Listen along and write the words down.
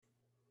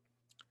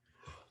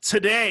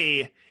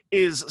Today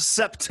is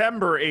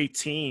September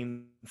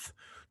 18th,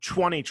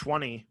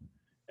 2020,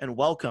 and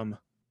welcome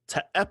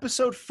to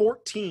episode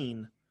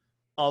 14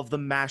 of the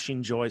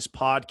Mashing Joys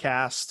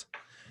podcast.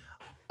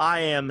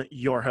 I am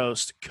your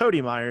host,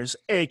 Cody Myers,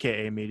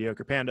 aka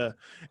Mediocre Panda,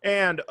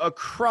 and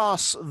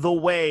across the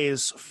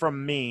ways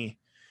from me,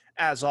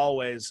 as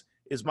always,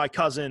 is my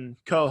cousin,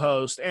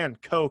 co-host,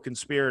 and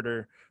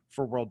co-conspirator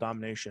for world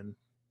domination,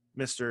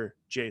 Mr.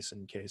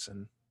 Jason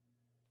Kaysen.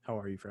 How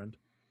are you, friend?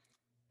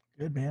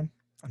 Good, man.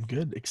 I'm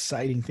good.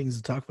 Exciting things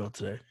to talk about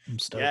today. I'm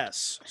stoked.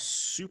 Yes,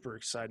 super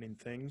exciting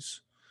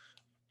things.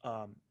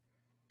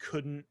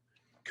 Couldn't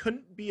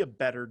be a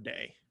better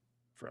day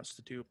for us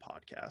to do a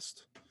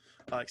podcast,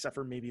 except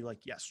for maybe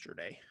like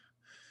yesterday.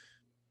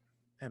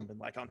 And been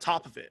like on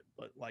top of it,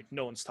 but like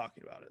no one's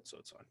talking about it, so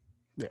it's fine.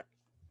 Yeah,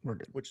 we're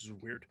good. Which is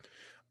weird.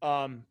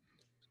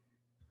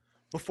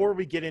 Before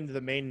we get into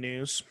the main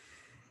news,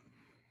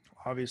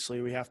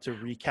 obviously we have to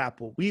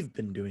recap what we've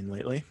been doing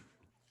lately.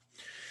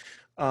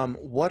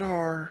 What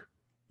are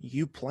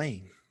you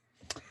playing?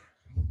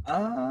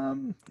 A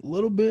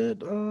little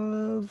bit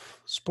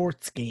of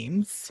sports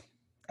games.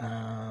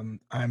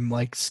 I'm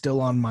like still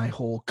on my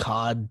whole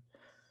COD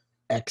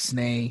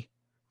XNA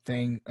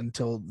thing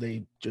until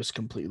they just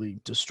completely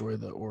destroy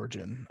the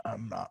Origin.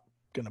 I'm not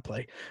gonna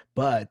play,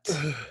 but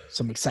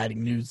some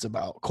exciting news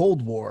about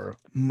Cold War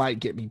might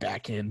get me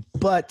back in.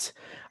 But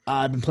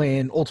I've been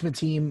playing Ultimate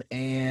Team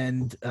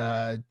and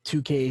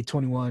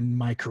 2K21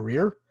 My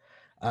Career.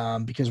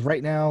 Because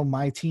right now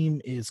my team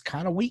is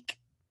kind of weak.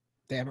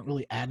 They haven't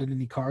really added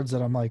any cards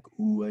that I'm like,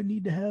 ooh, I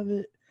need to have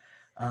it.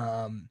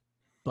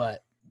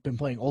 But been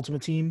playing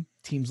Ultimate Team.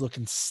 Team's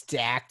looking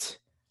stacked,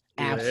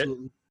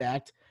 absolutely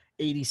stacked.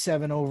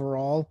 87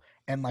 overall,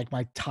 and like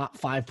my top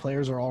 5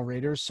 players are all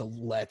Raiders, so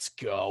let's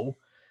go.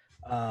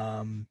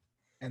 And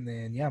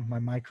then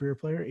my career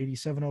player,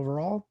 87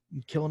 overall,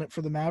 I'm killing it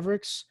for the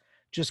Mavericks.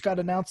 Just got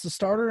announced the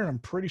starter, and I'm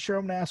pretty sure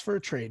I'm going to ask for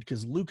a trade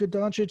because Luka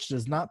Doncic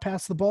does not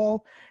pass the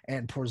ball,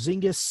 and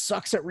Porzingis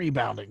sucks at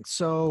rebounding.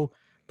 So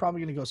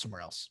probably going to go somewhere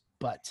else.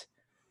 But,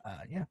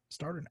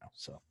 starter now.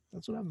 So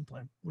that's what I've been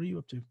playing. What are you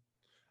up to?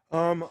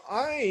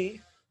 I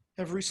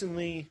have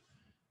recently,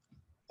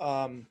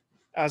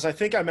 as I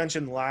think I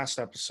mentioned last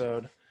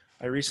episode,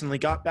 I recently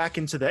got back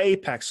into the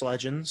Apex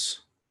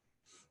Legends,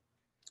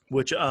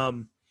 which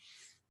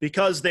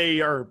because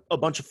they are a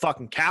bunch of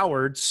fucking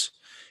cowards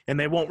 – and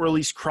they won't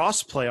release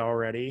crossplay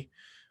already.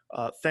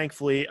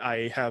 Thankfully,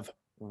 I have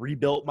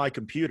rebuilt my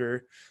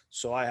computer,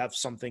 so I have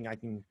something I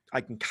can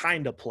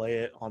kind of play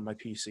it on my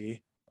PC,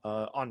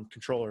 on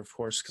controller, of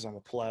course, because I'm a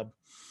pleb.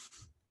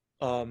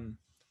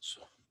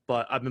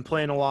 But I've been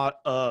playing a lot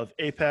of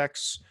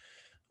Apex.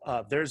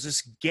 There's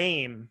this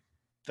game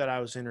that I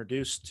was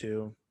introduced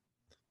to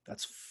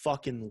that's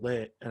fucking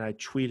lit, and I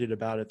tweeted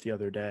about it the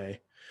other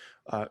day,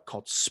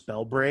 called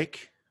Spellbreak,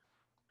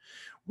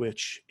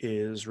 which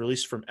is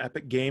released from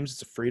Epic Games.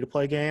 It's a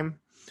free-to-play game,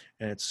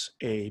 and it's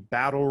a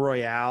battle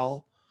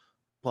royale,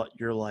 but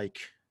you're like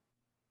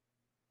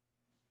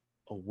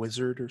a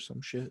wizard or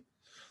some shit.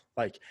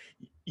 Like,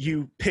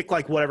 you pick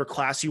like whatever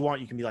class you want.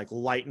 You can be like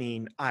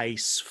lightning,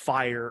 ice,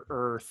 fire,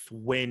 earth,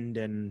 wind,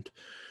 and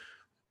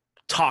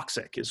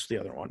toxic is the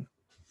other one.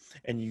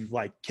 And you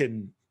like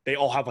they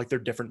all have like their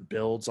different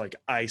builds. Like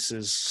ice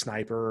is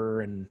sniper,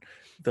 and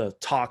the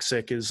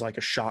toxic is like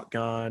a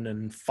shotgun,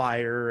 and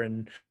fire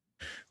and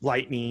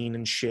lightning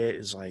and shit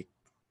is like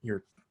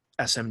your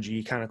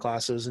SMG kind of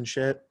classes and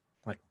shit,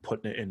 like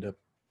putting it into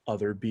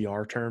other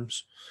BR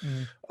terms.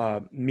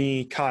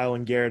 Me, Kyle,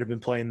 and Garrett have been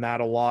playing that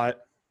a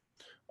lot.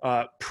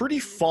 Pretty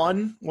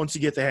fun once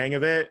you get the hang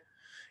of it,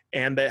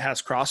 and it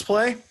has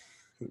crossplay.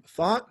 Who would have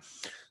thought?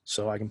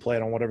 So I can play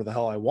it on whatever the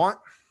hell I want,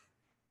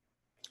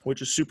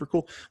 which is super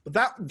cool.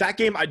 But that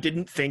game I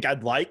didn't think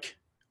I'd like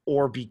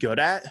or be good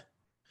at,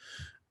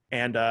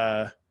 and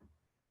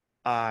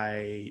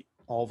I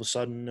all of a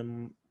sudden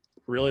I'm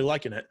really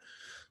liking it.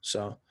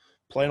 So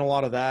playing a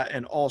lot of that.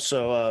 And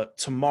also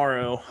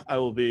tomorrow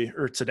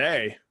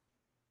today,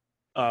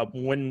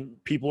 when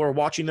people are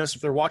watching this,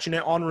 if they're watching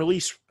it on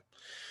release,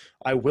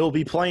 I will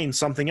be playing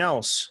something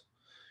else,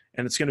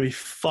 and it's going to be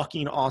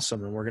fucking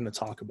awesome, and we're going to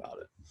talk about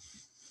it.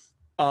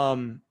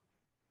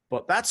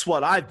 But that's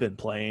what I've been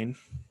playing.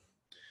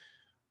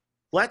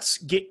 Let's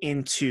get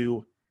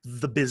into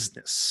the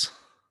business.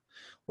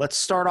 Let's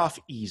start off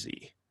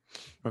easy.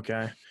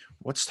 Okay.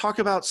 Let's talk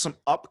about some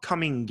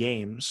upcoming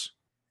games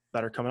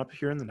that are coming up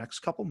here in the next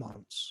couple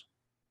months.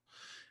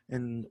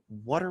 And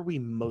what are we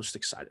most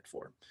excited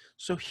for?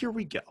 So here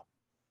we go.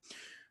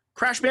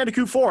 Crash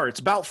Bandicoot 4.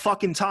 It's about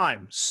fucking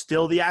time.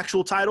 Still the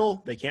actual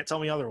title. They can't tell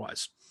me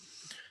otherwise.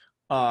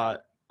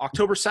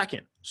 October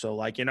 2nd. So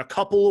like in a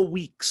couple of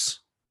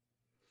weeks.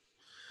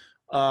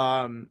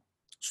 Star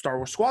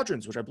Wars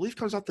Squadrons, which I believe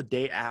comes out the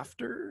day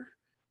after.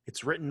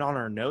 It's written on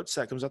our notes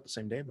that comes out the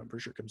same day, but I'm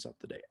pretty sure it comes out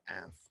the day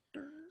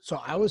after. So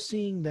I was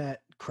seeing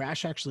that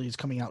Crash actually is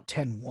coming out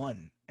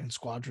 10-1 and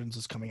Squadrons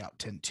is coming out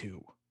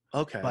 10-2.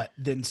 Okay. But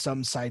then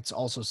some sites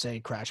also say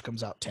Crash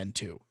comes out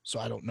 10/2. So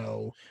I don't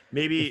know.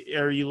 Maybe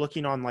are you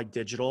looking on like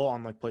digital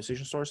on like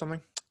PlayStation Store or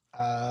something?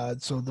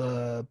 So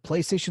the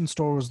PlayStation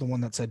Store was the one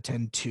that said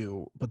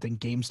 10/2, but then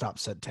GameStop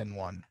said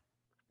 10/1.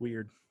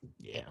 Weird.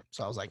 Yeah.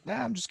 So I was like,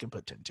 nah, I'm just gonna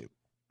put 10/2.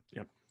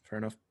 Yep. Fair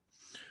enough.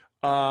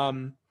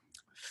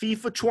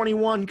 FIFA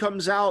 21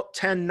 comes out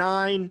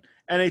 10/9.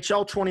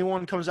 NHL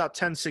 21 comes out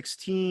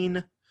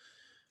 10/16.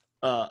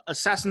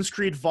 Assassin's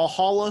Creed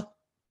Valhalla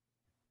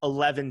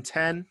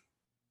 11/10.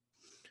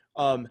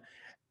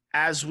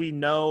 As we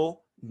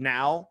know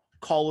now,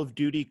 Call of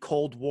Duty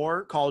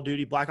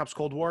Black Ops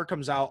Cold War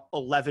comes out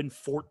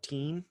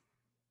 11/14.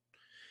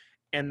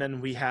 And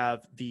then we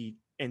have the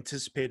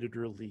anticipated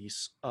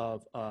release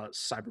of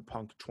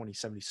Cyberpunk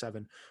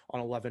 2077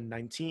 on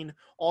 11/19.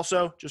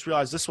 Also, just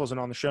realized this wasn't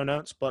on the show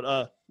notes, but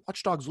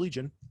Watch Dogs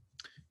Legion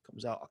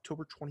comes out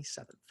October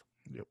 27th.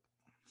 Yep.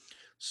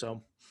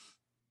 So,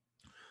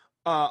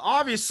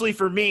 obviously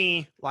for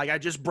me, like I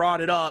just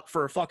brought it up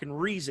for a fucking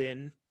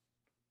reason.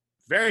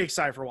 Very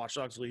excited for Watch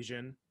Dogs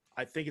Legion.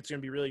 I think it's going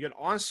to be really good.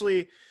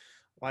 Honestly,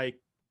 like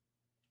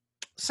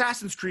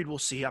Assassin's Creed, we'll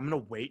see. I'm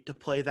going to wait to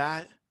play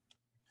that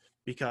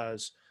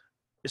because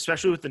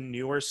especially with the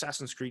newer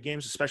Assassin's Creed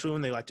games, especially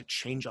when they like to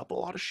change up a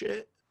lot of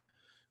shit,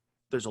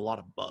 there's a lot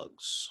of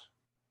bugs.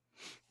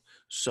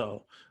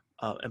 So,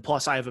 and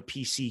plus I have a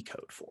PC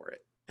code for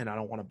it and I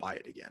don't want to buy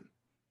it again.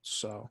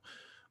 So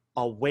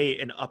I'll wait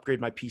and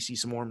upgrade my PC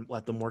some more and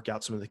let them work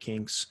out some of the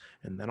kinks,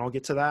 and then I'll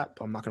get to that.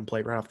 But I'm not going to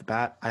play it right off the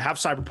bat. I have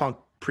Cyberpunk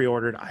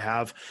pre-ordered. I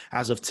have,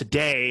 as of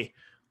today,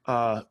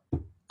 Call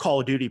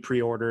of Duty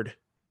pre-ordered.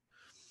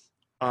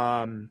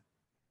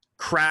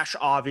 Crash,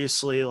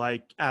 obviously,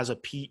 like as a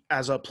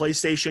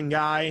PlayStation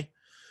guy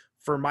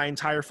for my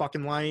entire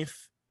fucking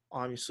life,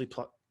 obviously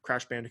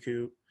Crash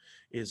Bandicoot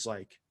is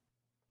like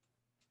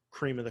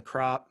cream of the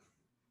crop.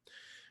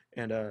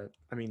 And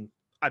I mean,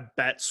 I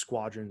bet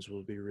Squadrons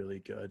will be really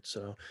good.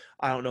 So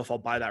I don't know if I'll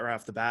buy that right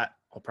off the bat.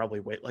 I'll probably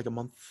wait like a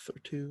month or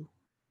two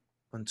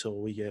until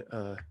we get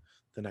the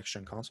next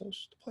gen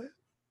consoles to play it.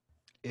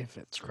 If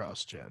it's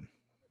cross gen.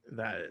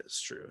 That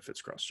is true if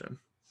it's cross gen.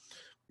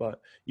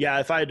 But yeah,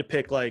 if I had to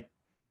pick like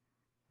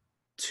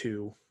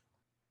two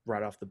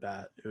right off the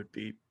bat, it would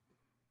be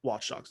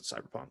Watch Dogs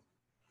and Cyberpunk.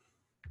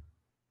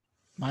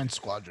 Mine's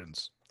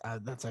Squadrons.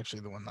 That's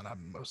actually the one that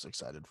I'm most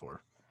excited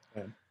for.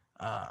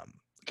 Yeah.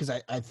 Because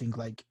I think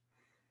like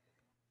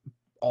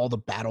all the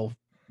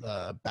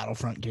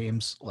Battlefront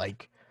games,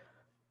 like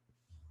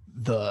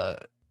the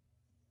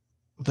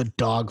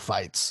dog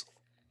fights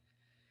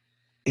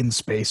in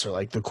space are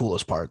like the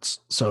coolest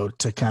parts. So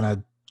to kind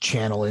of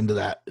channel into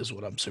that is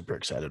what I'm super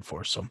excited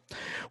for. So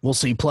we'll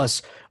see.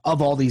 Plus, of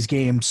all these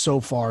games so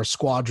far,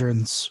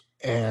 Squadrons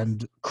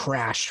and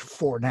Crash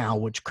for now,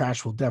 which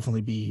Crash will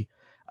definitely be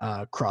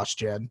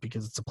cross-gen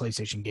because it's a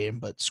PlayStation game,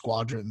 but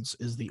Squadrons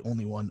is the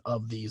only one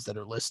of these that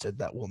are listed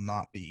that will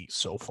not be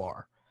so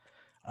far.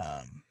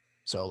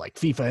 So like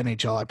FIFA,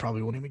 NHL, I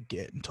probably won't even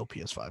get until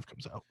PS5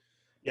 comes out.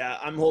 Yeah,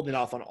 I'm holding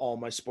off on all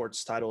my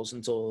sports titles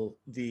until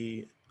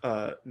the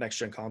next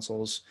gen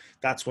consoles.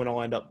 That's when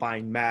I'll end up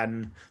buying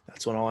Madden.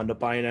 That's when I'll end up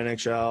buying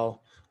NHL.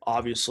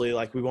 Obviously,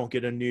 like we won't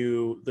get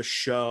the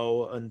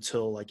show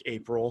until like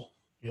April.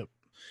 Yep.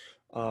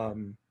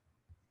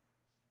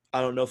 I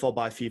don't know if I'll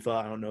buy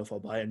FIFA. I don't know if I'll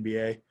buy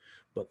NBA,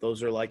 but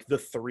those are like the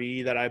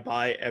three that I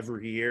buy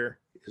every year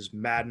is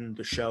Madden,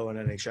 the show, and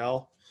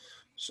NHL.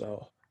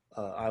 So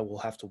I will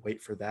have to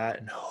wait for that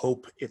and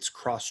hope it's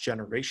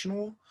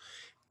cross-generational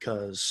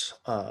because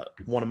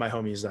one of my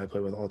homies that I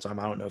play with all the time,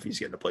 I don't know if he's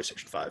getting a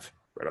PlayStation 5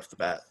 right off the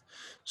bat.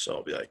 So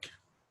I'll be like,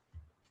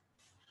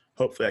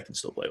 hopefully I can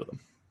still play with him.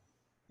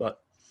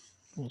 But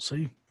we'll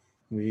see.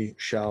 We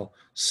shall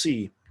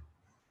see.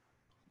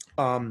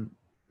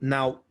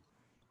 Now,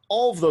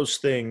 all of those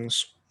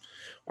things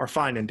are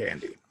fine and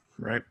dandy,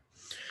 right?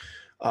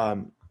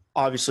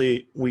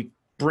 Obviously, we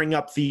bring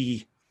up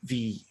the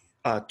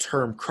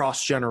term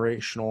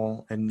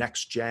cross-generational and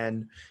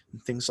next-gen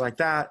and things like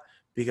that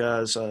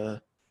because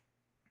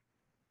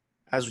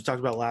as we talked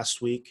about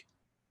last week,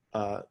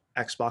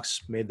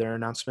 Xbox made their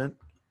announcement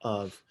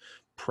of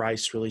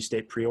price, release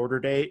date, pre-order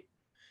date,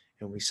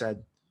 and we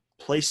said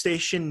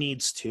PlayStation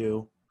needs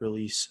to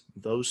release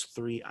those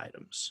three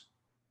items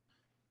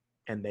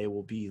and they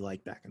will be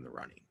like back in the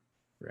running,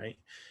 right?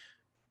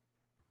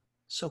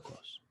 So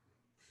close.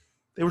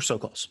 They were so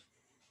close.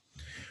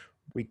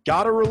 We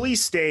got a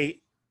release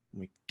date.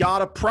 We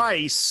got a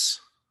price.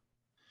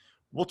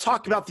 We'll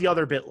talk about the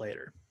other bit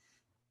later.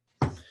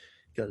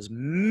 Because,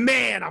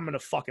 man, I'm going to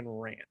fucking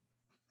rant.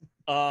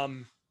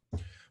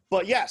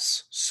 But,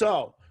 yes,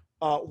 so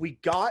we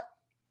got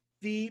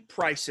the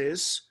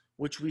prices,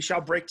 which we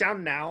shall break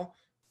down now.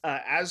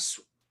 As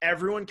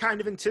everyone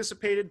kind of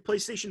anticipated,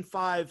 PlayStation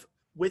 5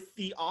 with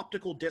the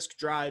optical disc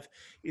drive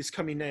is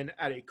coming in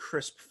at a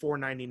crisp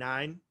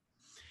 $499,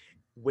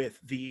 with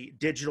the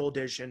digital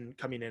edition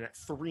coming in at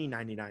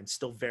 $399,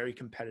 still very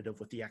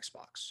competitive with the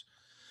Xbox.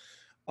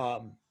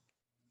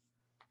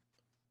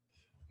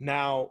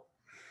 Now,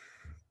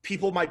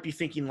 people might be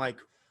thinking like,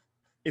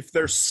 if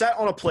they're set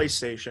on a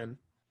PlayStation,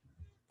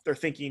 they're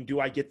thinking, do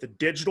I get the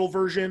digital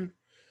version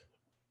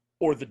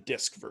or the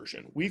disc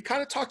version? We've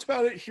kind of talked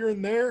about it here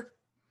and there,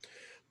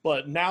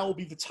 but now will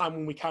be the time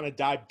when we kind of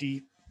dive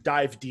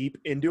deep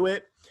into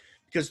it,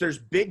 because there's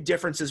big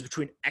differences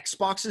between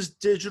Xbox's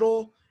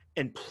digital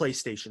and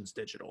PlayStation's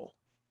digital.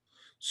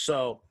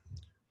 So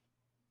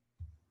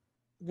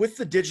with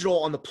the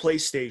digital on the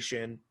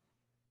PlayStation,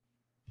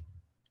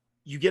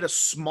 you get a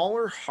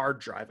smaller hard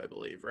drive, I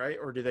believe, right?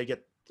 Or do they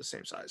get the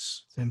same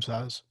size? Same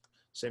size.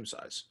 Same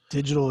size.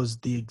 Digital is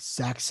the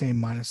exact same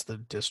minus the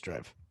disk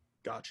drive.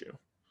 Got you.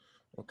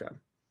 Okay.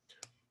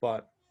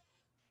 But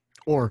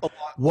or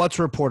what's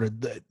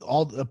reported.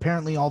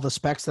 Apparently all the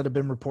specs that have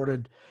been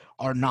reported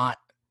are not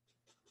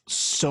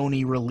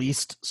Sony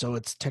released, so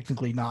it's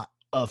technically not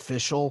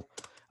official.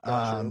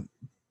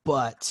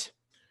 But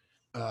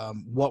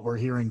what we're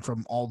hearing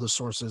from all the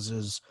sources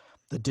is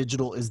the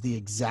digital is the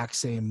exact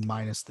same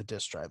minus the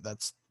disk drive.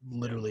 That's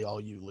literally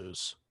all you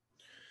lose.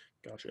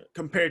 Gotcha.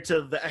 Compared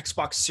to the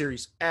Xbox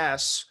Series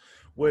S,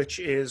 which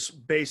is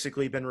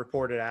basically been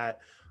reported at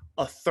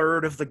a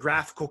third of the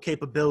graphical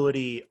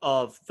capability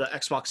of the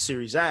Xbox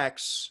Series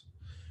X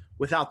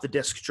without the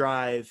disk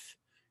drive,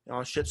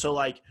 shit. So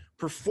like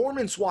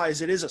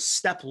performance-wise, it is a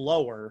step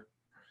lower,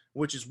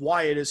 which is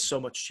why it is so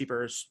much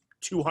cheaper. It's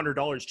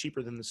 $200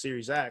 cheaper than the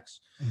Series X.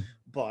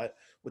 But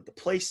with the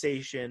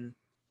PlayStation,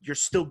 you're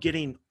still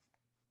getting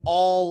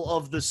all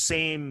of the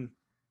same,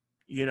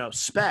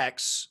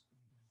 specs,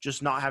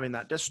 just not having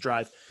that disk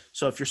drive.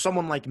 So if you're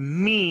someone like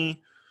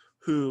me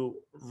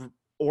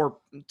or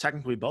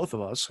technically both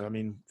of us, I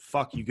mean,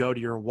 fuck, you go to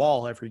your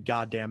wall every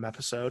goddamn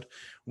episode.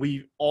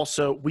 We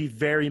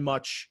very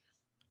much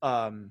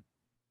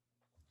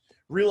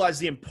realize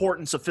the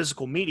importance of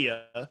physical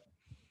media.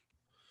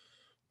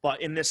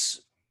 But in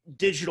this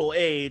digital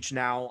age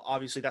now,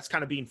 obviously that's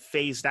kind of being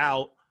phased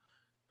out.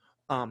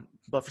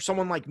 But for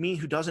someone like me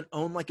who doesn't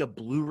own like a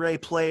Blu-ray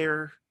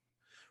player,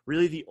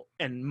 really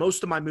and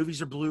most of my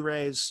movies are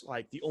Blu-rays,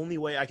 like the only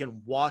way I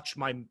can watch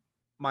my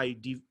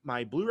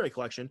Blu-ray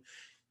collection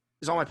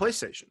is on my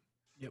PlayStation.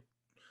 Yep.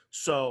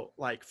 So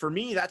like for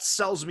me, that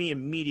sells me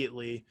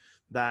immediately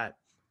that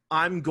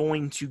I'm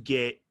going to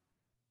get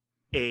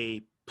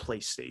a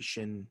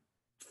PlayStation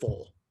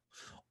full.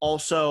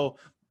 Also,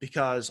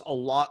 because a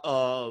lot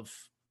of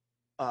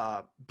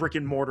brick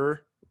and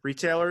mortar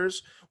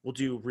retailers will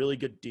do really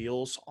good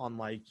deals on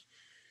like,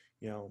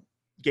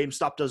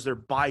 GameStop does their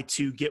buy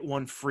two, get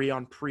one free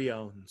on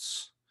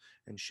pre-owns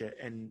and shit.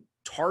 And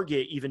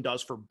Target even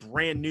does for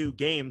brand new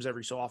games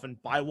every so often,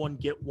 buy one,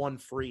 get one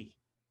free.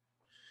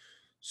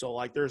 So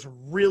like there's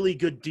really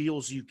good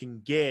deals you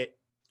can get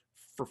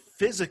for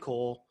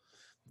physical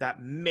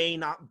that may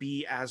not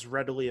be as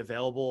readily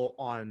available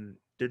on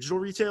digital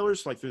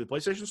retailers, like through the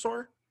PlayStation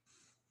Store.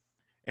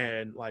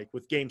 And like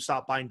with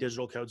GameStop buying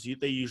digital codes,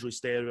 they usually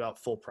stay at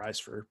about full price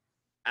for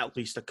at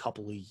least a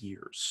couple of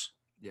years.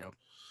 Yeah.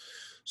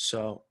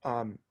 So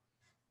I'm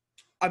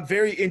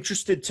very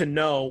interested to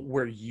know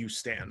where you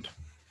stand.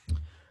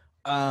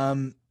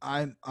 I'm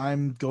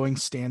going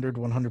standard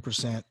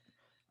 100%.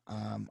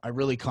 I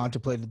really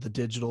contemplated the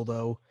digital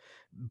though,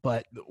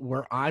 but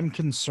where I'm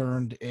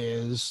concerned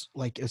is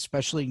like,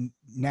 especially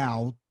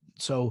now,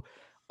 so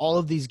all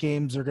of these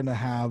games are going to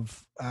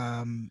have,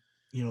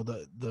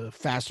 the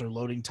faster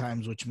loading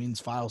times, which means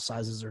file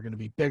sizes are going to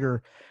be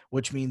bigger,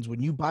 which means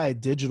when you buy a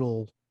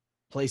digital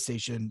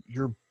PlayStation,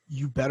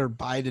 you better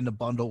buy it in a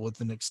bundle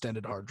with an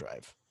extended hard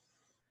drive,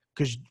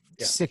 because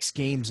 6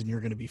 games and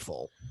you're going to be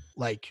full,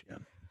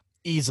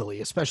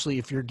 easily, especially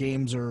if your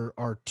games are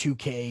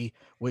 2K,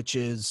 which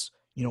is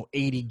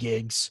 80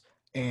 gigs,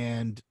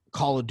 and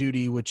Call of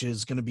Duty, which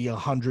is going to be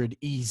 100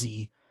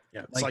 easy.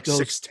 Yeah, it's like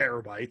 6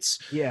 terabytes.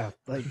 Yeah,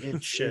 like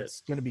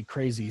it's going to be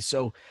crazy.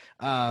 So,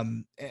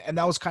 and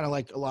that was kind of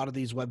like a lot of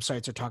these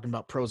websites are talking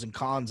about pros and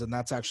cons, and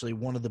that's actually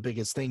one of the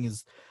biggest thing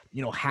is,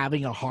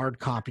 having a hard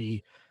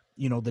copy.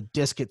 The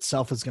disc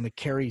itself is going to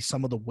carry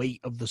some of the weight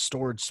of the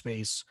storage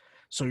space,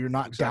 so you're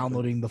not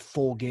downloading the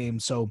full game.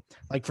 So,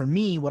 like for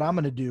me, what I'm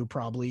going to do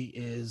probably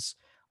is,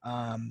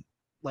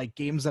 like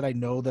games that I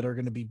know that are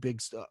going to be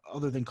big,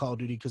 other than Call of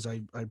Duty, because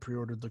I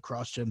pre-ordered the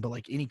cross-gen, but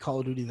like any Call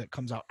of Duty that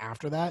comes out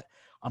after that,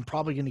 I'm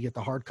probably going to get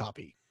the hard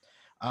copy.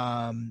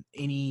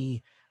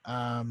 Any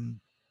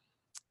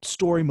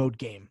story mode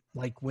game,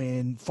 like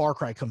when Far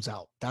Cry comes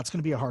out, that's going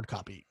to be a hard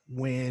copy.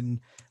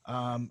 When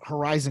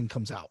Horizon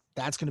comes out,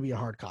 that's going to be a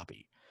hard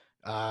copy.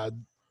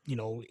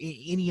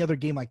 Any other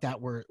game like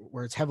that where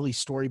it's heavily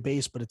story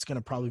based, but it's going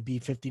to probably be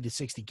 50 to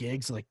 60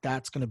 gigs, like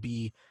that's going to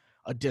be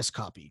a disc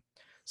copy.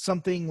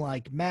 Something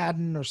like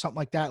Madden or something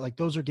like that, like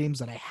those are games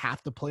that I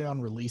have to play on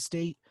release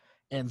date.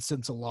 And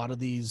since a lot of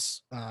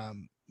these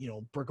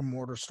brick and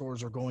mortar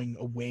stores are going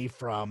away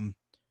from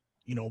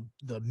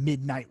the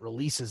midnight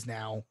releases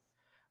now,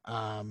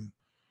 I'm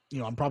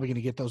probably going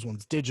to get those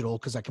ones digital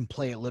because I can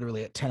play it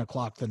literally at 10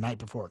 o'clock the night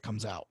before it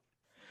comes out.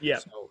 Yeah.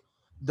 So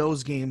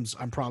those games,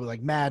 I'm probably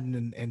like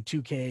Madden and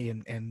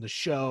 2K and the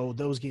show,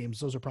 those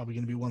games, those are probably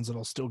going to be ones that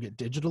I'll still get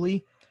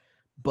digitally.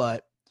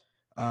 But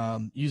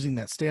using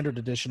that standard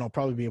edition, I'll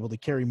probably be able to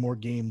carry more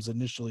games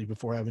initially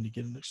before having to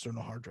get an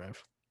external hard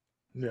drive.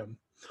 Yeah.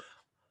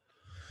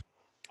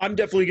 I'm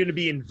definitely going to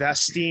be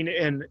investing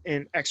in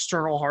an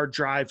external hard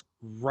drive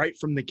right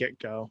from the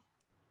get-go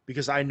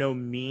because I know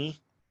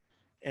me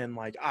and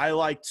like I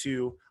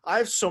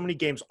have so many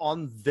games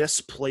on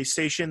this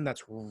PlayStation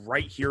that's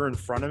right here in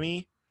front of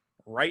me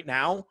right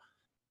now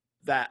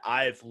that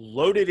I've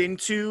loaded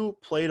into,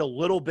 played a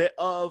little bit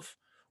of,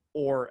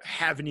 or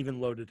haven't even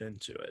loaded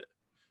into it.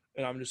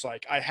 And I'm just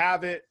like, I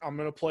have it. I'm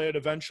going to play it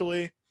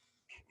eventually.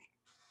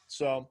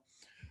 So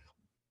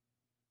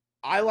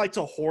I like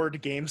to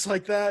hoard games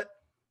like that.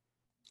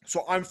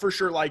 So I'm for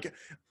sure, like,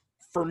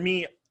 for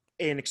me,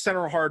 an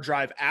external hard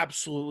drive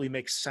absolutely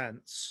makes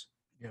sense.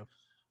 Yeah.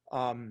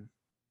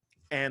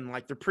 And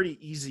like they're pretty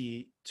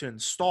easy to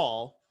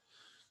install.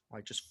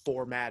 Like just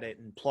format it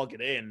and plug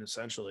it in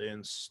essentially,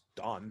 and it's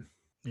done.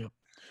 Yep.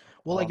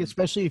 Well, like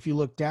especially if you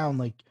look down,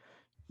 like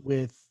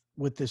with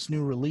this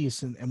new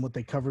release and what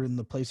they covered in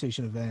the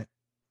PlayStation event,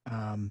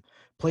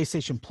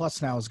 PlayStation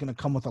Plus now is going to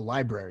come with a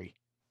library.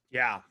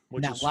 Yeah,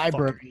 which that is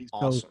library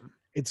awesome. So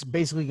it's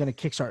basically going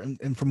to kickstart.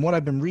 And from what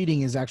I've been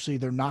reading is actually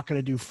they're not going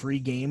to do free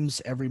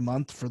games every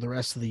month for the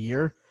rest of the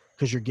year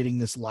because you're getting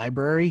this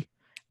library.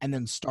 And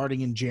then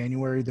starting in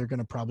January, they're going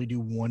to probably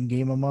do one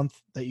game a month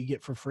that you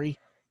get for free.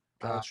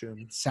 Gotcha.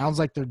 It sounds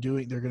like they're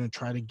going to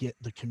try to get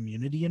the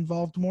community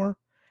involved more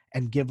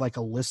and give like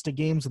a list of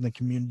games and the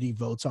community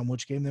votes on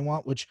which game they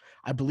want, which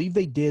I believe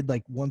they did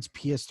like once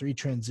PS3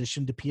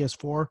 transitioned to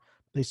PS4,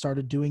 they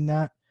started doing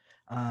that,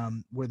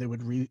 where they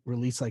would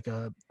release like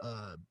a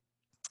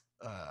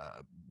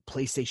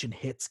PlayStation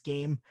Hits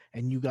game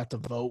and you got to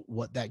vote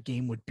what that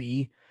game would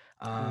be.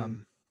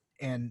 And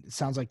it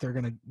sounds like they're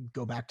going to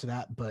go back to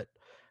that. But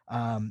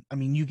I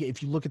mean,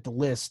 if you look at the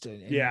list,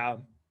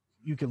 and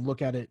you can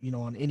look at it,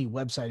 on any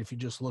website. If you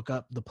just look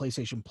up the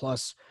PlayStation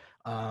Plus,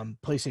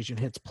 PlayStation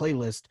Hits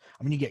playlist,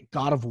 I mean, you get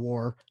God of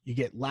War, you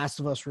get Last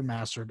of Us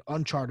Remastered,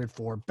 Uncharted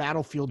 4,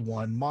 Battlefield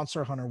 1,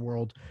 Monster Hunter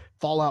World,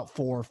 Fallout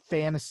 4,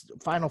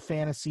 Final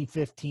Fantasy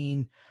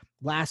 15,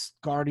 Last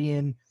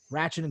Guardian,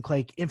 Ratchet and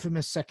Clank,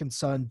 Infamous Second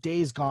Son,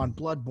 Days Gone,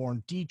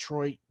 Bloodborne,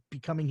 Detroit,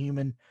 Becoming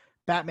Human,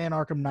 Batman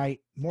Arkham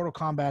Knight, Mortal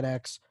Kombat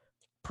X,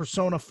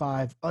 Persona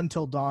 5,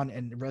 Until Dawn,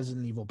 and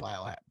Resident Evil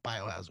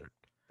Biohazard.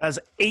 That's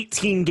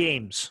 18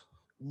 games.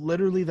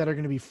 Literally that are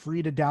going to be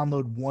free to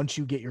download once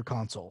you get your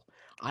console.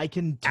 I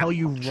can tell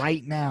you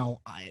right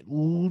now, at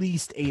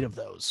least 8 of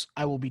those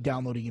I will be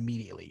downloading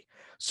immediately.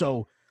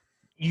 So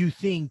you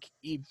think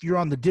if you're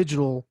on the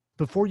digital,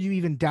 before you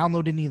even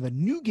download any of the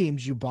new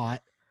games you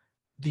bought,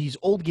 these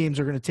old games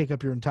are going to take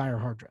up your entire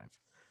hard drive.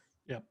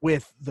 Yep.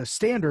 With the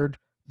standard,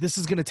 this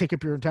is going to take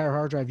up your entire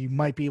hard drive. You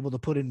might be able to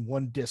put in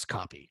one disc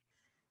copy.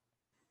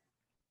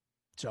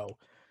 So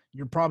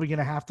you're probably going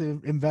to have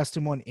to invest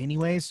in one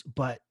anyways,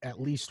 but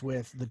at least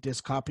with the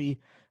disc copy,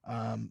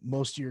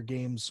 most of your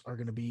games are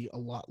going to be a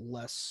lot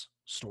less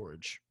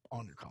storage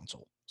on your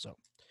console. So,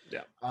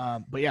 yeah.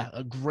 But yeah,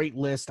 a great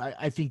list.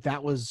 I think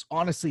that was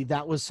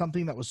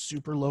something that was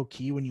super low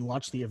key when you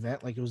watch the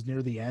event. Like it was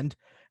near the end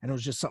and it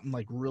was just something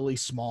like really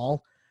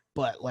small,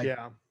 but like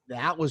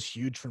that was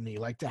huge for me.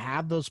 Like to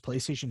have those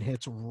PlayStation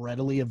Hits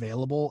readily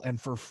available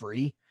and for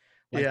free.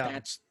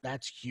 Like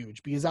that's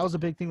huge because that was a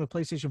big thing with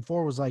PlayStation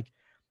 4 was like,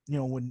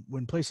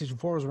 when PlayStation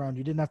 4 was around,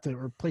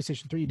 or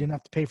PlayStation 3, you didn't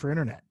have to pay for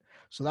internet.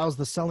 So that was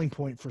the selling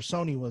point for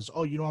Sony was,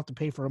 you don't have to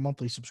pay for a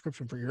monthly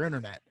subscription for your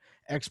internet.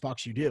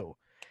 Xbox, you do.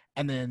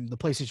 And then the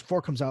PlayStation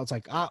 4 comes out. It's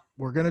like,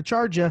 we're going to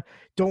charge you.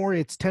 Don't worry.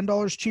 It's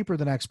 $10 cheaper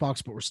than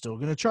Xbox, but we're still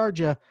going to charge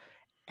you.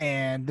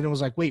 And then it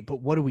was like, wait,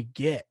 but what do we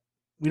get?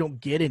 We don't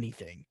get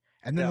anything.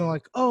 And then they're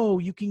like,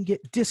 you can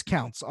get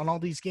discounts on all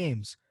these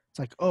games. It's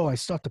like, I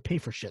still have to pay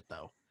for shit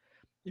though.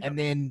 Yep. And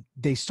then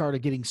they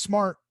started getting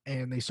smart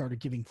and they started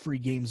giving free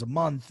games a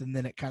month. And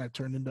then it kind of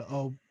turned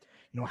into,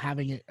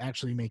 having it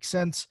actually make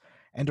sense.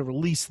 And to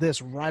release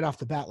this right off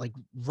the bat, like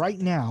right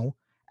now,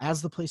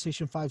 as the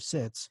PlayStation 5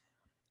 sits,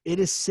 it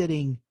is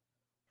sitting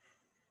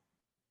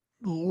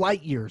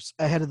light years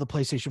ahead of the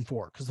PlayStation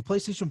 4 because the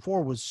PlayStation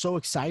 4 was so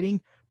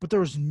exciting, but there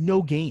was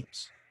no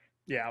games.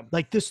 Yeah.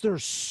 Like this, there are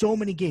so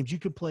many games. You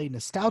could play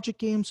nostalgic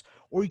games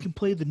or you can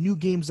play the new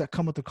games that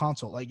come with the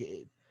console. Like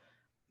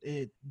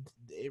it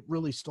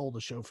really stole the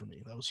show for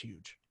me. That was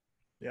huge.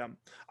 Yeah.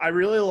 I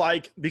really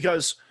like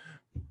because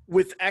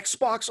with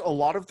Xbox, a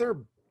lot of their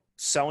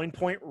selling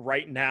point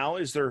right now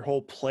is their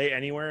whole Play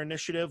Anywhere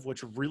initiative,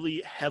 which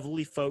really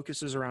heavily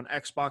focuses around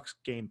Xbox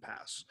Game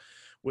Pass,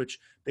 which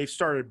they've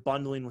started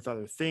bundling with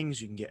other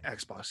things. You can get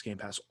Xbox Game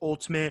Pass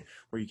Ultimate,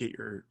 where you get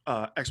your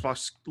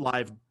Xbox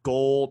Live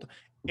Gold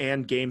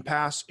and Game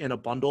Pass in a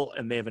bundle,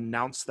 and they've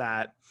announced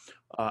that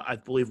I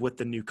believe with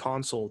the new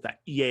console that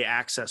EA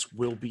Access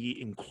will be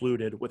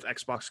included with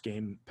Xbox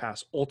Game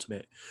Pass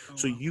Ultimate.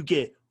 So you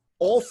get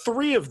all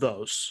 3 of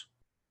those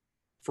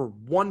for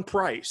one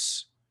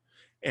price.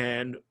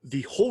 And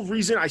the whole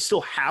reason I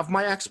still have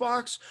my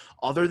Xbox,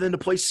 other than to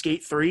play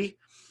Skate 3,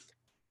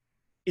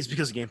 is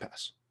because of Game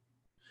Pass.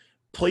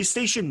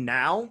 PlayStation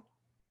Now,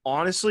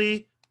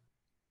 honestly,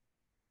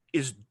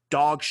 is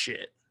dog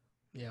shit.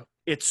 Yep.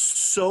 It's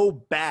so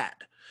bad.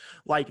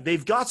 Like,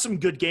 they've got some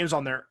good games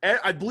on there.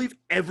 I believe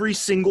every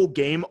single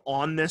game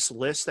on this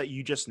list that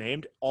you just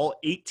named, all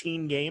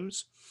 18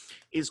 games,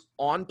 is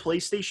on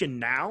PlayStation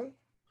Now.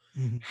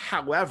 Mm-hmm.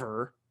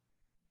 However,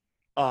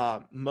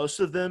 most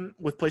of them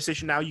with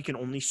PlayStation Now, you can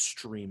only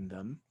stream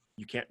them.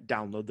 You can't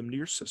download them to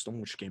your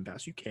system, which Game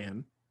Pass you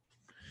can.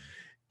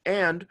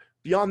 And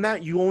beyond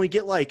that, you only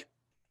get like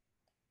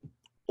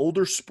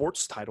older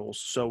sports titles.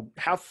 So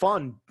have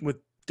fun with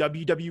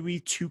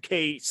WWE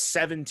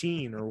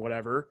 2K17 or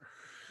whatever.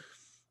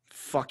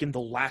 Fucking the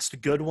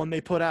last good one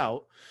they put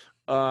out.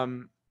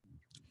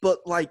 But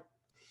like,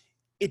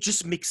 it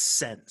just makes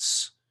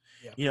sense,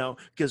 you know,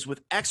 because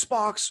with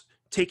Xbox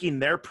taking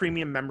their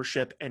premium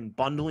membership and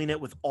bundling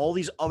it with all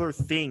these other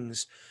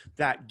things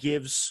that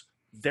gives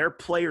their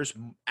players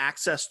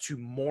access to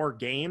more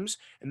games.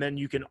 And then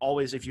you can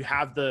always, if you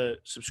have the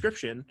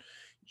subscription,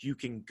 you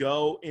can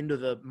go into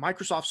the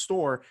Microsoft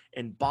store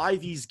and buy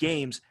these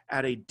games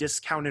at a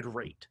discounted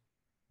rate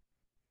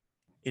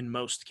in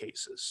most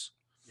cases.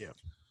 Yeah.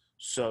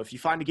 So if you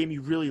find a game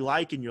you really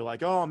like and you're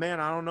like, oh man,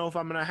 I don't know if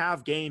I'm going to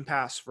have Game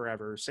Pass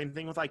forever. Same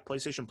thing with like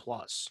PlayStation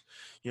Plus,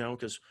 you know,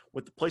 because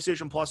with the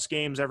PlayStation Plus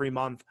games every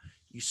month,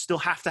 you still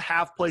have to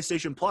have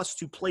PlayStation Plus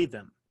to play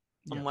them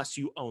unless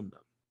you own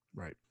them.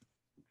 Right.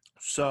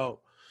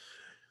 So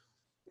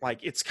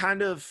like, it's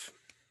kind of,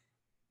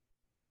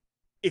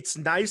 it's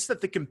nice that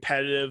the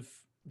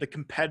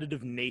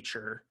competitive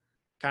nature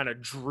kind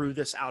of drew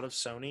this out of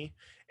Sony,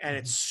 and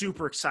it's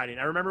super exciting.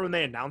 I remember when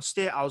they announced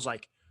it, I was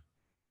like,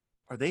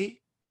 are they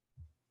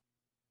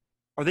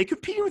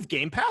competing with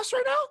Game Pass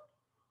right now?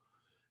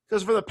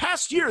 Because for the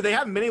past year, they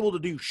haven't been able to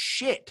do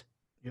shit.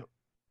 Yep.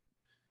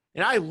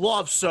 And I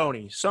love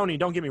Sony. Sony,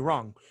 don't get me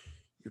wrong.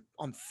 You're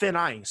on thin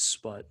ice,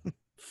 but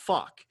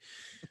fuck.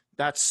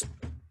 That's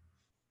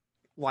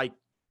like,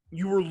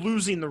 you were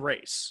losing the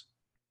race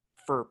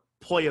for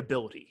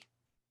playability.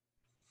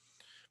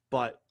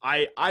 But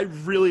I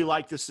really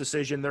like this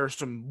decision. There are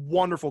some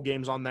wonderful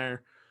games on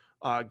there.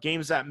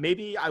 Games that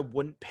maybe I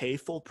wouldn't pay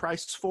full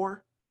price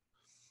for.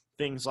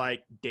 Things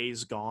like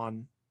Days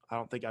Gone, I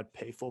don't think I'd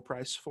pay full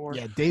price for.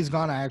 Yeah, Days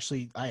Gone,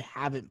 I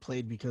haven't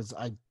played because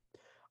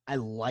I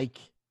like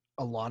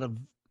a lot of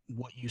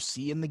what you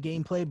see in the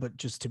gameplay, but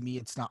just to me,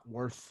 it's not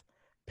worth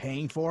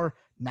paying for.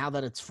 Now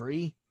that it's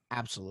free,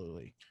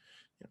 absolutely.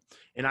 Yeah.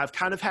 And I've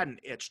kind of had an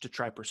itch to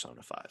try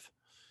Persona 5.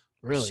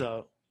 Really?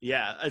 So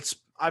yeah,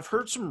 I've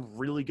heard some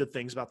really good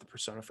things about the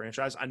Persona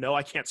franchise. I know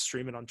I can't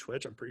stream it on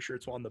Twitch. I'm pretty sure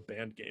it's on the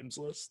banned games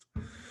list.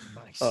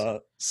 Nice.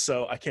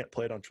 So I can't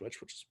play it on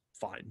Twitch, which is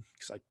fine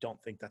because I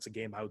don't think that's a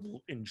game I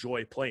would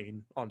enjoy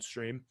playing on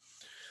stream.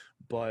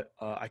 But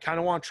I kind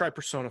of want to try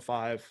Persona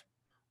 5,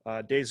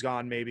 Days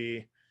Gone,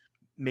 maybe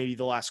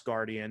The Last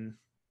Guardian.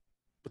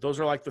 But those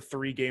are like the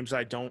 3 games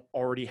I don't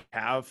already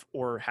have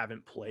or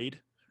haven't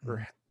played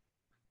or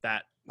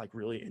that like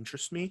really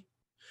interest me.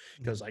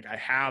 Because like I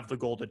have the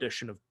gold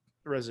edition of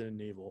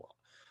Resident Evil,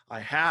 I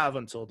have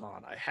Until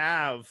Dawn, I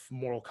have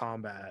Mortal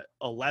Kombat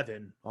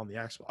 11 on the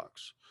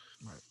Xbox,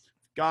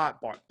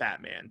 got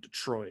Batman,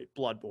 Detroit,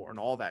 Bloodborne,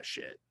 all that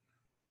shit.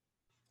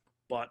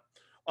 But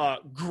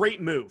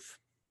great move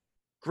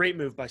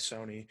by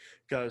Sony,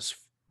 because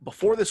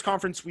before this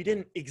conference we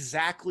didn't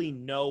exactly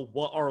know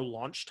what our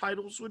launch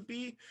titles would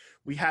be.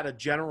 We had a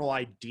general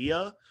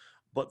idea,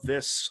 but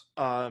this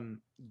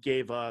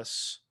gave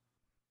us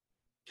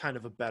kind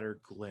of a better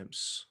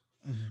glimpse,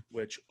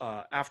 which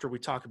after we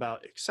talk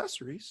about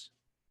accessories,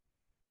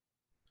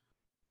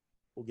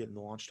 we'll get into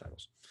launch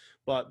titles.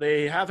 But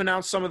they have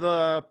announced some of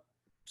the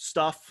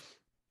stuff.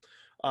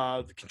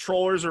 The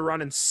controllers are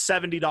running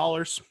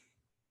 $70,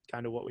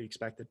 kind of what we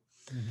expected,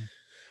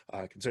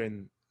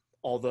 considering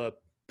all the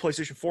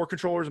PlayStation 4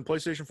 controllers and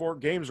PlayStation 4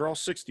 games are all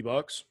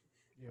 $60.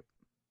 Yep.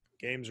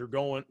 Games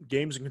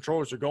and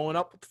controllers are going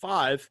up with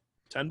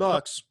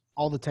 $10.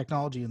 All the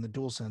technology in the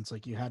DualSense,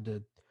 like you had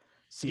to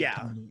see it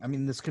coming. I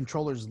mean, this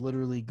controller is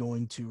literally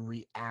going to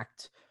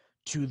react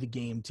to the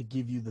game to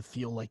give you the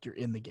feel like you're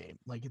in the game.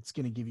 Like it's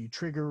going to give you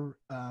trigger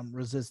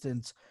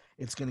resistance.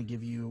 It's going to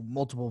give you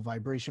multiple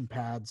vibration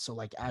pads. So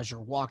like as you're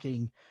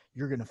walking,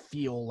 you're going to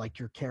feel like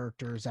your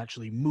character is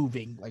actually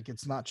moving. Like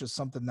it's not just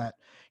something that,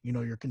 you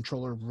know, your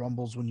controller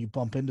rumbles when you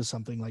bump into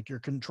something. Like your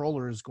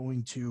controller is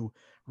going to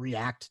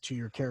react to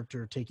your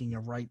character taking a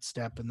right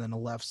step and then a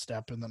left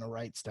step and then a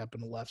right step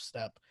and a left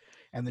step.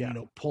 And then, you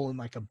know, pulling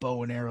like a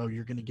bow and arrow,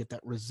 you're going to get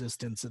that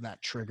resistance and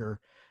that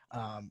trigger,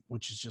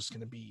 which is just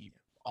going to be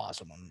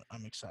awesome.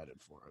 I'm excited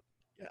for it.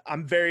 Yeah,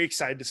 I'm very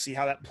excited to see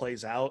how that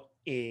plays out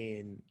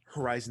in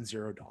Horizon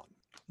Zero Dawn.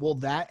 Well,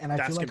 that, and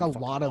I feel like a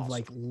lot of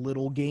like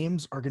little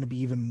games are going to be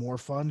even more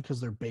fun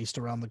because they're based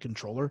around the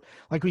controller.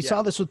 Like we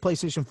saw this with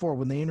PlayStation 4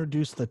 when they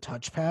introduced the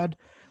touchpad.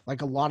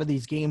 Like a lot of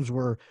these games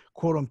were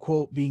quote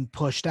unquote being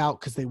pushed out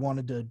because they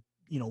wanted to,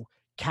 you know,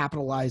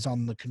 capitalize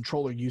on the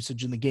controller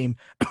usage in the game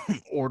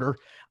order,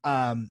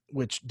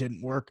 which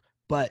didn't work.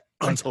 but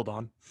like, Until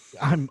Dawn.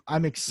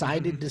 I'm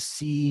excited to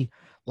see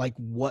like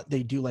what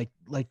they do, like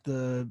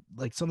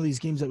some of these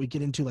games that we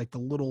get into, like the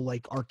little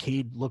like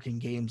arcade looking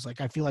games.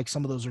 Like I feel like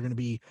some of those are going to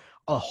be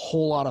a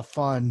whole lot of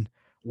fun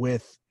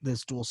with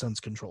this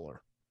DualSense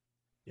controller.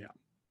 Yeah.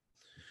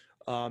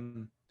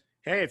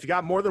 Hey, if you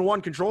got more than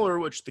one controller,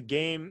 which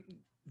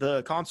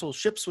the console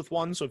ships with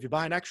one, so if you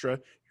buy an extra,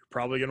 you're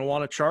probably going to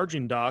want a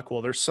charging dock.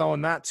 Well, they're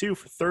selling that too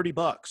for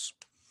 $30,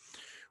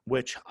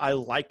 which I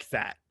like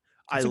that.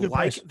 I like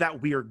price.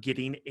 that we are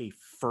getting a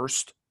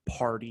first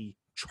party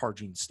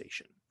charging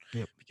station.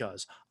 Yep.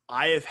 Because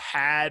I have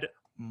had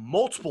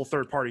multiple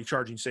third party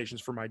charging stations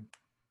for my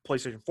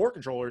PlayStation 4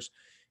 controllers,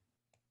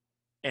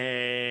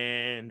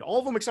 and all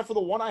of them except for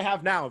the one I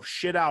have now have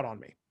shit out on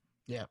me.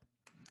 Yeah.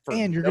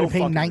 And you're going to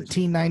pay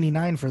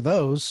 $19.99 for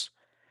those.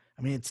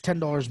 I mean, it's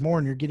 $10 more,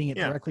 and you're getting it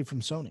directly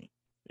from Sony.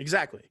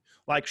 Exactly.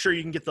 Like, sure,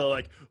 you can get the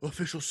like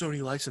official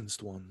Sony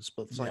licensed ones,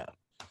 but it's like,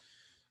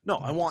 no,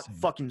 I want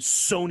fucking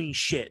Sony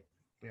shit.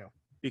 Yeah.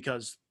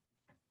 Because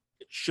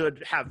it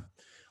should have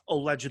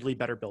allegedly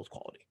better build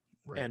quality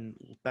and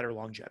better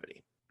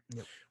longevity.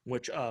 Yep.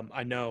 Which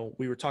I know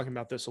we were talking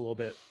about this a little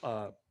bit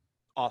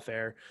off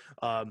air.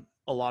 A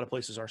lot of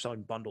places are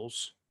selling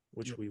bundles,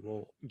 which we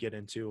will get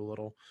into a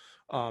little.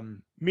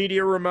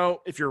 Media remote,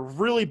 if you're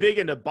really big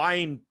into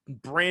buying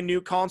brand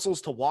new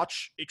consoles to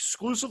watch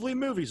exclusively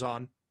movies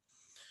on,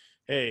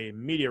 hey,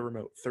 media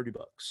remote, $30.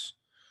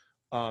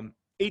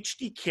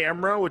 HD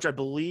camera, which I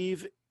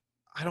believe,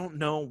 I don't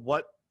know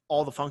what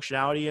all the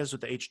functionality is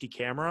with the HD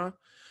camera.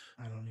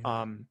 I don't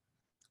know.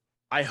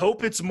 I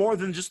hope it's more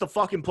than just the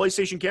fucking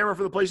PlayStation camera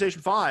for the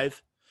PlayStation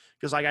 5,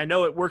 because like I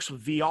know it works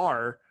with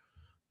VR,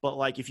 but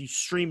like if you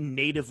stream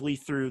natively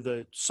through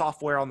the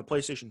software on the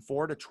PlayStation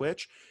 4 to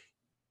Twitch,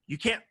 you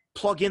can't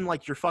plug in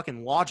like your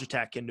fucking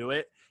Logitech into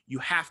it. You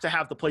have to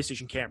have the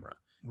PlayStation camera.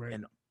 Right.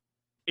 And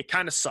it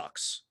kind of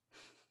sucks.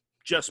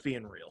 Just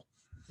being real.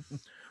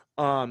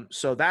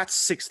 So that's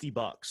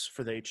 $60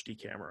 for the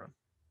HD camera.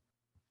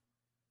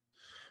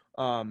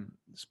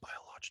 This by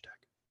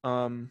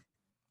Logitech.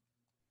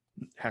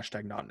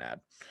 Hashtag not an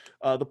ad.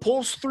 The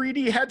Pulse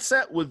 3D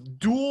headset with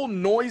dual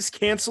noise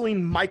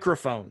canceling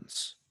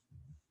microphones.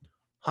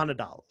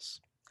 $100.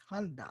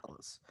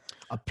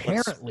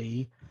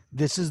 Apparently,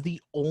 this is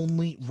the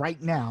only,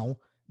 right now,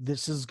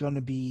 this is going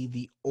to be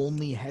the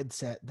only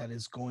headset that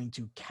is going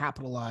to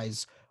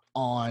capitalize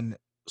on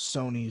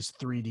Sony's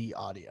 3D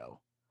audio.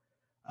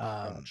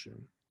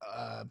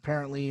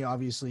 Apparently,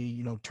 obviously,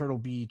 you know, Turtle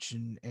Beach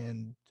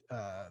and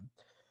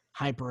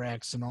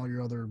HyperX and all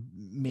your other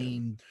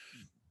main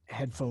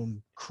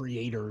headphone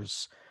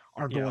creators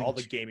are going all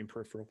the gaming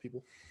peripheral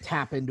people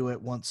tap into it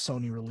once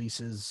Sony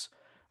releases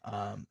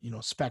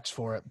specs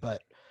for it.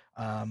 But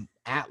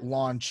at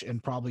launch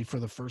and probably for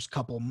the first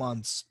couple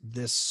months,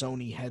 this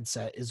Sony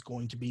headset is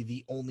going to be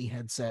the only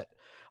headset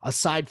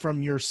aside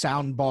from your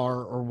sound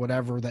bar or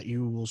whatever that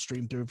you will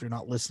stream through if you're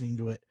not listening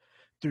to it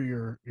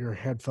through your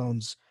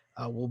headphones,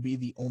 will be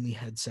the only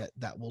headset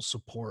that will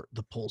support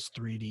the Pulse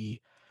 3D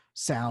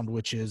sound,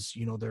 which is,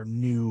 you know, their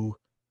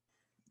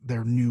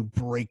new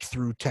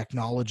breakthrough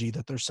technology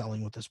that they're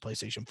selling with this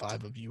PlayStation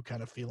 5, of you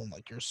kind of feeling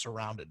like you're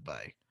surrounded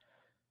by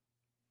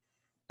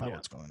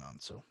what's going on.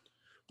 So,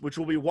 which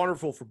will be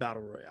wonderful for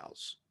battle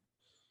royales,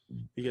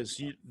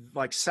 because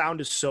sound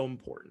is so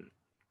important.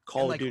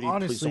 Call of Duty,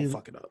 honestly, please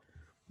don't fuck it up.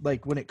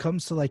 Like when it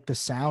comes to like the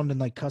sound and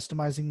like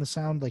customizing the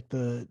sound, like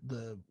the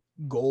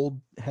gold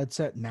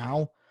headset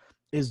now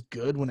is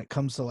good when it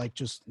comes to like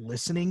just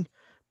listening,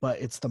 but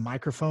it's the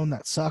microphone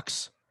that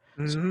sucks.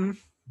 Mm-hmm. So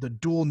the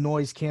dual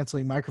noise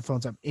canceling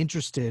microphones, I'm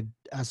interested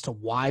as to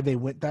why they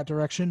went that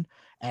direction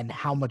and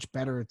how much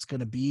better it's going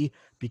to be,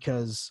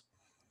 because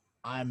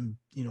I'm,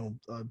 you know,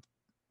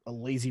 a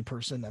lazy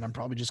person, and I'm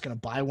probably just going to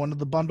buy one of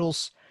the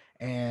bundles,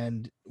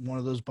 and one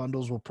of those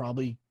bundles will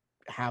probably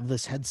have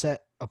this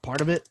headset a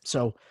part of it.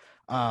 So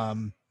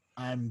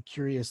I'm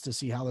curious to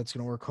see how that's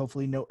going to work.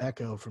 Hopefully no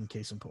echo from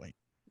Case in Point.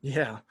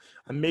 Yeah.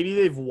 And maybe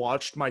they've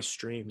watched my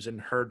streams and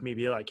heard me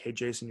be like, hey,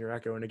 Jason, you're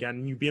echoing again.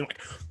 And you being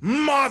like,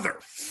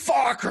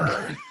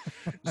 motherfucker,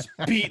 just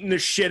beating the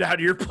shit out of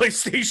your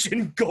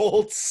PlayStation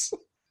Golds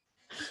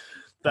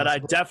that I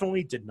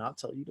definitely did not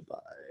tell you to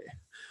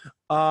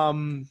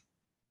buy.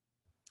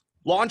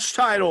 Launch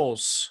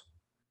titles.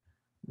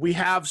 We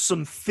have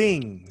some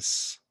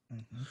things.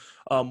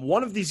 Mm-hmm.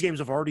 One of these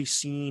games I've already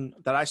seen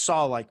that I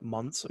saw like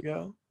months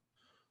ago.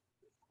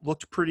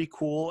 Looked pretty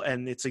cool,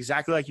 and it's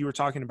exactly like you were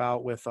talking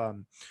about with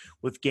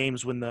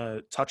games when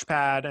the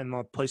touchpad and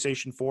the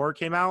PlayStation 4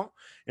 came out,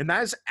 and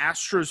that is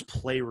Astro's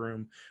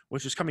Playroom,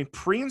 which is coming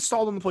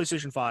pre-installed on the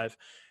PlayStation 5,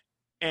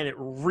 and it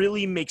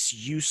really makes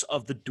use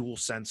of the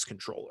DualSense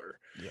controller.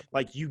 Yep.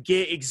 Like you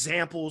get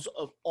examples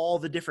of all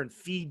the different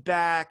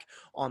feedback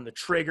on the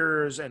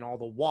triggers and all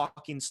the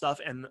walking stuff,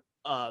 and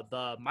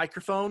the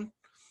microphone.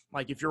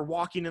 Like if you're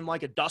walking in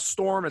like a dust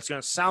storm, it's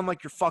gonna sound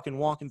like you're fucking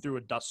walking through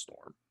a dust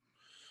storm.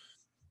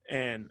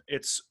 And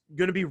it's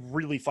going to be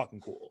really fucking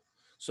cool.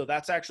 So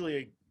that's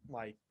actually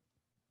like,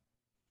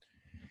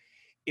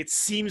 it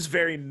seems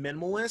very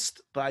minimalist,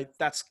 but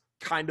that's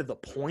kind of the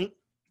point.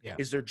 Yeah.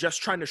 Is they're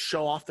just trying to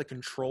show off the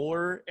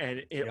controller, and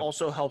it Yep.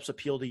 also helps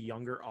appeal to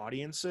younger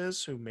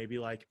audiences who maybe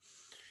like,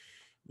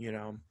 you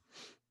know,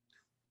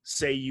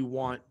 say you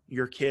want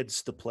your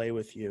kids to play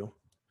with you,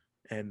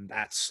 and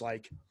that's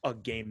like a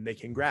game they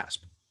can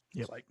grasp.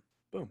 Yep. It's like,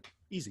 boom,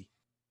 easy.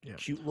 Yep.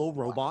 Cute little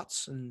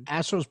robots. And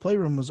Astro's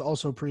Playroom was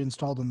also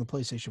pre-installed on the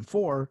PlayStation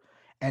 4,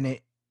 and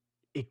it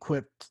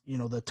equipped,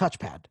 the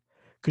touchpad,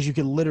 because you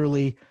could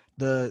literally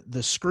the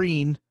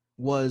screen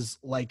was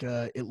like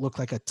it looked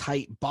like a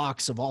tight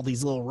box of all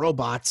these little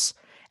robots,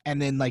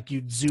 and then like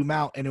you'd zoom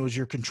out and it was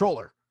your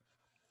controller.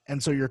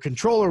 And so your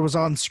controller was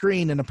on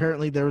screen, and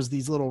apparently there was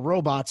these little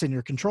robots in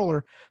your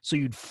controller, so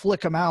you'd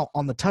flick them out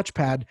on the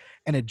touchpad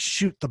and it'd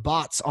shoot the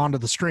bots onto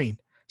the screen.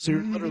 So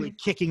you're literally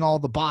kicking all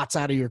the bots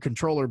out of your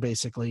controller,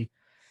 basically.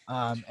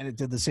 And it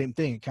did the same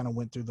thing. It kind of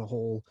went through the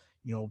whole,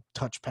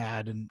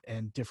 touchpad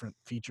and different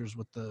features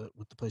with the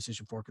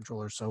PlayStation 4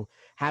 controller. So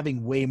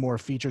having way more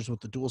features with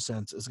the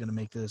DualSense is going to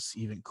make this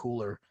even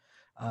cooler.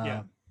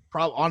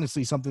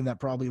 Honestly, something that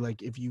probably,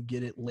 like, if you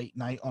get it late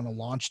night on a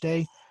launch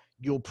day,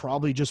 you'll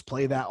probably just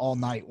play that all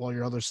night while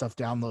your other stuff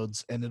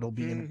downloads, and it'll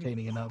be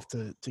entertaining enough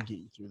to get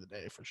you through the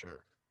day for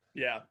sure.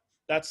 Yeah,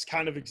 that's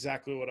kind of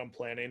exactly what I'm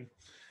planning,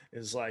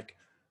 is like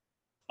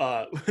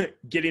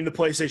getting the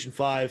PlayStation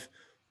 5,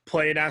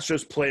 playing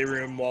Astro's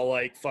Playroom while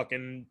like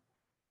fucking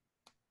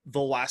The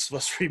Last of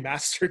Us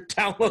Remastered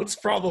downloads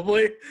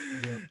probably.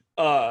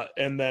 Yep.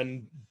 And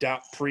then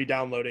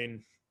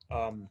pre-downloading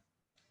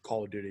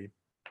Call of Duty,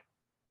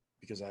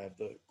 because I have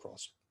the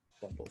cross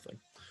bundle thing.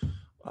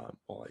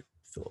 While I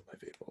fill up my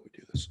vape while we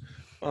do this.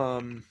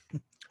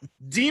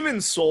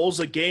 Demon's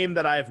Souls, a game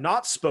that I have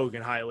not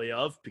spoken highly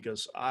of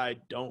because I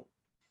don't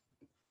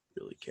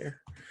really care.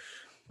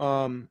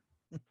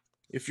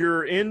 If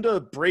you're into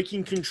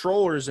breaking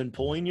controllers and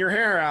pulling your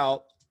hair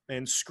out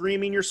and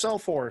screaming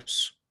yourself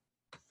hoarse,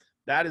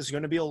 that is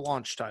going to be a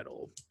launch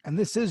title. And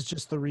this is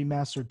just the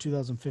remastered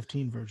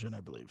 2015 version, I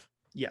believe.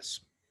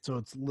 Yes. So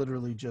it's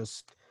literally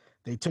just,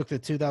 they took the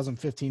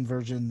 2015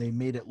 version, they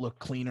made it look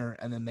cleaner,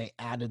 and then they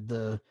added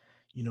the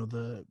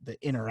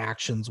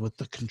interactions with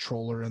the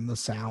controller and the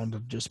sound,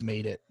 and just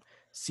made it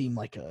seem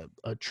like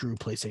a true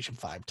PlayStation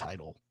 5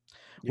 title.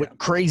 Yeah.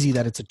 Crazy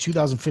that it's a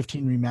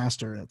 2015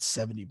 remaster and it's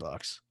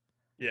 $70.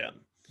 Yeah.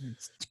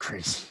 It's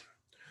crazy.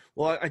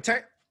 Well,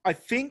 I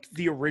think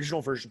the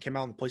original version came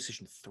out on the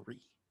PlayStation 3.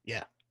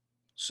 Yeah.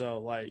 So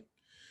like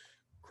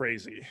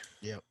crazy.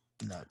 Yep.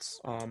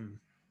 Nuts.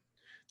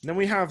 Then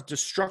we have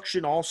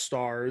Destruction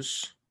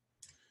All-Stars,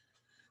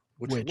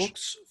 which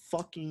looks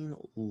fucking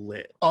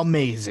lit.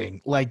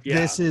 Amazing. Like,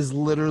 this is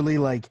literally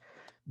like,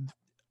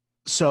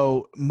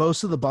 so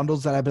most of the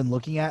bundles that I've been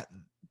looking at,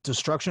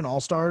 Destruction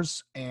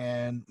All-Stars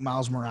and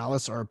Miles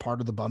Morales are a part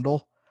of the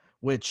bundle,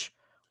 which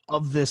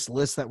of this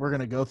list that we're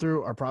going to go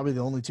through are probably the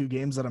only two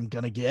games that I'm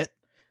going to get,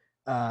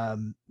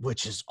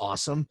 which is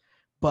awesome.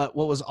 But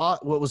what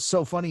was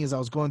so funny is I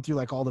was going through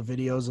like all the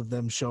videos of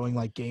them showing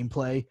like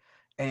gameplay,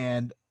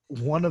 and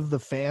one of the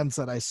fans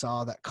that I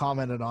saw that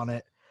commented on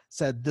it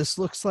said, "This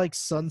looks like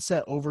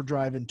Sunset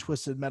Overdrive and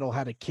Twisted Metal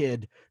had a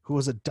kid who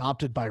was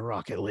adopted by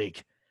Rocket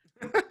League."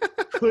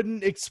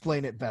 Couldn't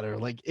explain it better.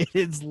 Like, it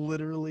is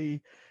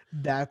literally,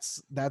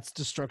 that's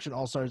Destruction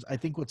All-Stars. I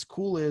think what's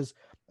cool is,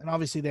 and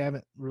obviously they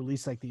haven't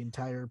released like the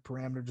entire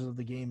parameters of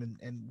the game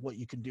and what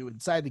you can do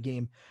inside the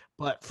game,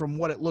 but from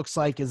what it looks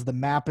like is the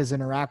map is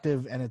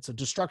interactive and it's a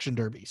destruction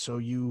derby. So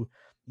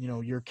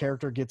your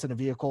character gets in a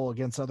vehicle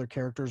against other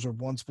characters or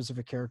one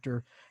specific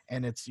character,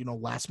 and it's,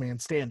 last man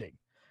standing.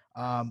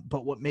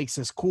 But what makes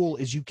this cool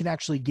is you can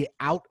actually get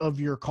out of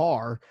your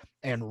car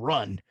and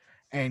run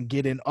and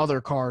get in other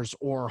cars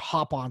or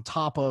hop on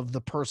top of the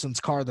person's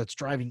car that's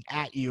driving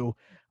at you.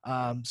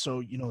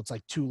 So, it's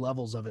like two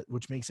levels of it,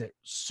 which makes it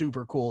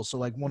super cool. So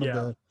like one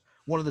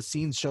of the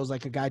scenes shows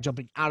like a guy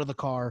jumping out of the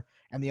car,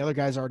 and the other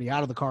guy's already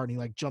out of the car, and he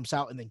like jumps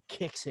out and then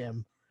kicks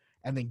him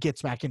and then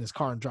gets back in his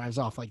car and drives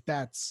off. Like,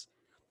 it's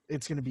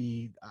going to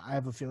be, I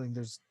have a feeling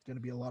there's going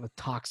to be a lot of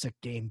toxic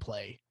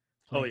gameplay.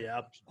 Oh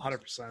yeah,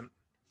 100%.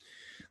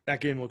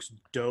 That game looks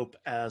dope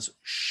as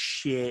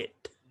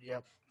shit.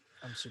 Yep.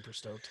 I'm super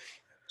stoked.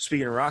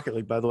 Speaking of Rocket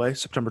League, by the way,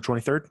 September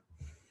 23rd,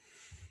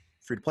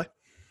 free to play.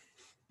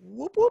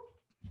 Whoop, whoop.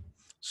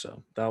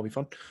 So that'll be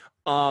fun.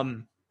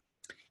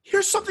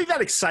 Here's something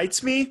that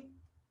excites me,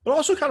 but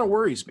also kind of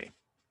worries me.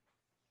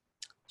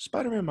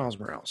 Spider-Man Miles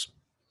Morales.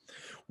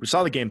 We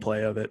saw the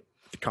gameplay of it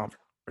at the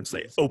conference.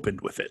 They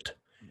opened with it.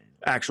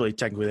 Actually,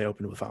 technically, they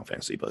opened with Final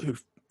Fantasy, but who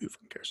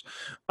fucking cares?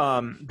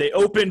 They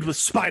opened with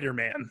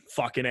Spider-Man.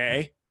 Fucking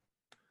A.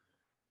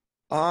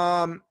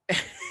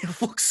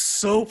 It looks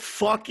so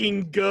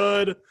fucking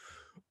good.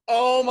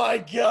 Oh my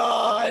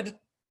god.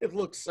 It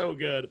looks so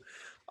good.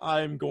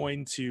 I'm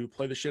going to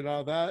play the shit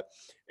out of that.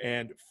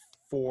 And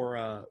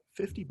for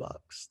 $50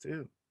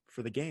 too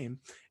for the game.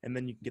 And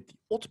then you can get the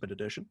Ultimate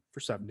Edition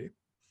for $70,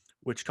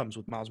 which comes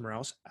with Miles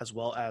Morales, as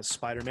well as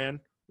Spider-Man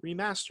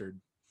Remastered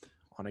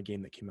on a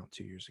game that came out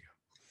 2 years ago.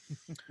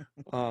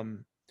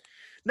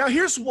 Now,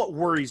 here's what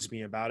worries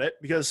me about it,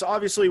 because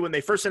obviously when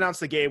they first announced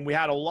the game, we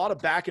had a lot of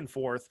back and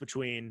forth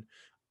between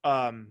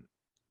Insomniac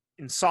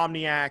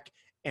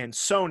and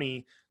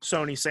Sony.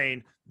 Sony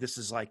saying this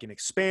is like an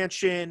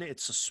expansion,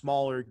 it's a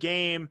smaller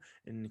game,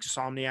 and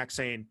Insomniac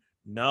saying,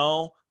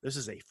 no, this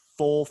is a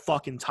full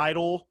fucking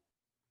title.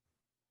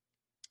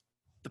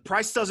 The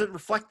price doesn't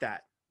reflect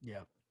that.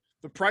 Yeah.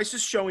 The price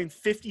is showing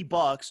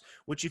 $50,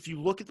 which if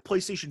you look at the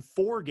PlayStation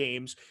 4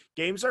 games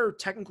are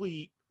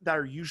technically that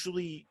are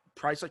usually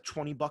priced like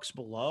 $20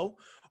 below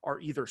are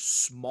either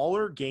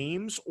smaller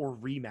games or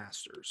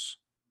remasters.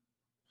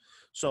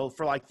 So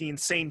for like the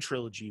Insane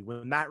trilogy,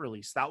 when that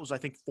released, that was I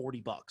think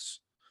 $40,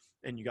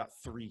 and you got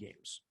 3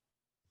 games,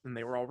 and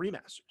they were all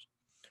remasters.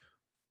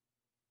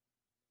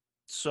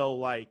 So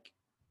like,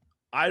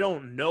 I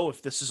don't know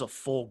if this is a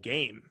full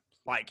game.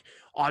 Like,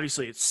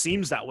 obviously it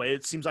seems that way.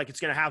 It seems like it's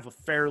going to have a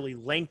fairly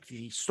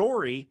lengthy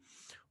story,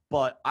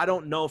 but I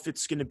don't know if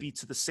it's going to be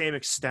to the same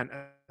extent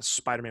as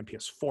Spider-Man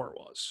PS4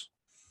 was.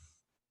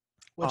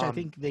 Which I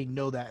think they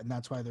know that, and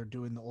that's why they're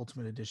doing the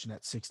Ultimate Edition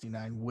at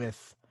 $69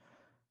 with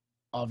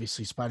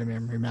obviously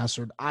Spider-Man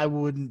Remastered. I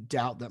wouldn't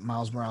doubt that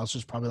Miles Morales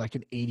is probably like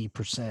an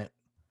 80%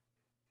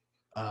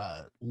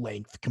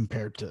 length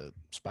compared to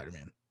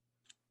Spider-Man.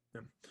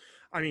 Yeah.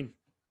 I mean,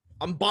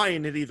 I'm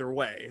buying it either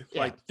way. Yeah.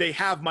 Like, they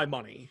have my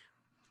money.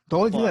 The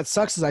only thing that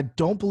sucks is I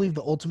don't believe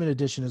the Ultimate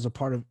Edition is a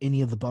part of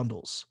any of the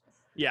bundles.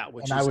 Yeah,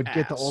 which and I would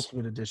get the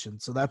Ultimate Edition.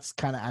 So that's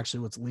kind of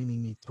actually what's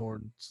leaning me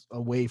towards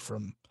away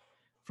from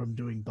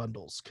doing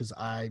bundles, because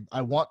I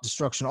want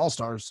Destruction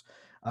All-Stars,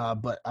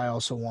 but I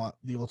also want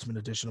the Ultimate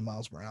Edition of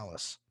Miles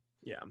Morales.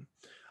 Yeah.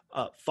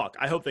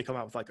 I hope they come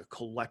out with like a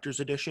collector's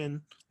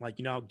edition. Like,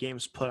 you know how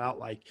games put out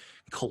like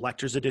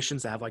collector's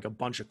editions that have like a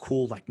bunch of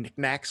cool like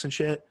knickknacks and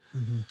shit?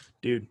 Mm-hmm.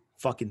 Dude,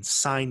 fucking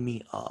sign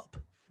me up.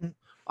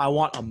 I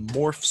want a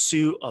morph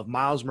suit of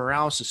Miles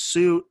Morales'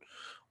 suit,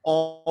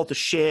 all the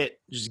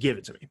shit. Just give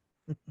it to me.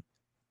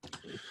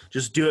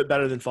 Just do it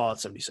better than Fallout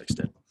 76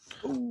 did.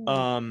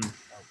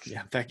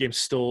 Yeah, that game's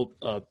still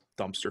a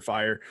dumpster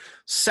fire.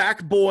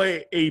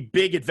 Sackboy: A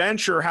Big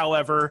Adventure,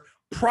 however,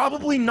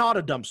 probably not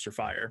a dumpster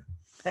fire.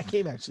 That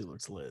game actually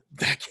looks lit.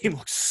 That game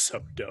looks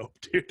so dope,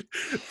 dude.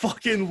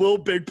 Fucking Little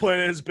Big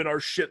Planet has been our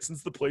shit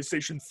since the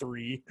PlayStation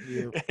 3,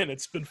 and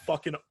it's been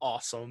fucking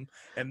awesome.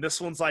 And this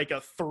one's like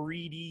a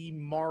 3D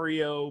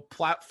Mario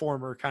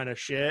platformer kind of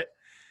shit,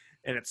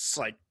 and it's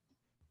like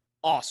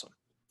awesome.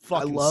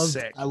 Fucking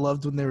sick. I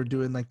loved when they were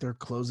doing like their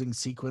closing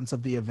sequence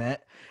of the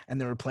event,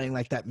 and they were playing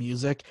like that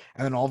music,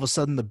 and then all of a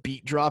sudden the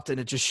beat dropped, and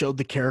it just showed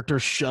the character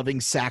shoving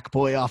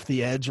Sackboy off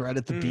the edge right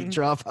at the beat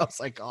drop. I was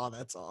like, oh,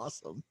 that's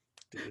awesome.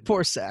 Dude.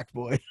 Poor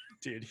Sackboy.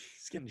 Dude,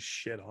 he's getting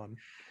shit on.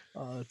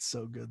 Oh, it's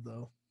so good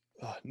though.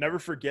 Never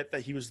forget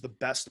that he was the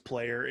best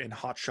player in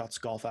Hot Shots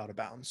Golf Out of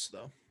Bounds,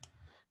 though.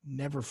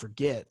 Never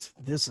forget.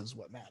 This is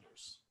what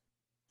matters.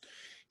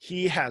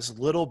 He has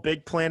Little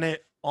Big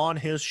Planet on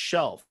his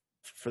shelf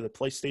for the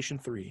PlayStation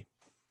 3.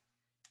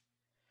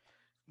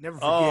 Never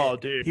forget. Oh,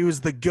 dude. He was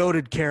the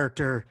goated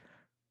character.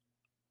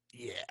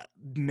 Yeah,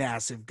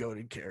 massive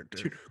goated character.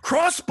 Dude,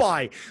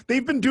 Cross-Buy.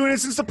 They've been doing it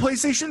since the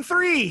PlayStation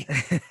 3.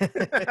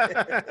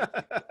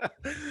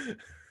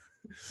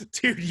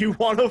 Dude, you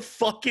want a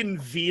fucking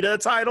Vita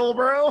title,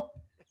 bro?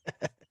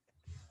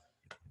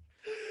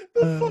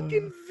 The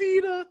fucking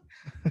Vita.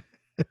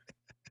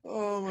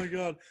 Oh my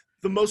god.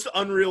 The most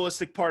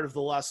unrealistic part of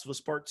The Last of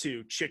Us Part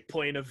 2, chick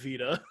playing a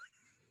Vita.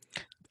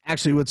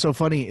 Actually, what's so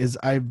funny is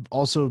I've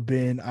also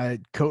been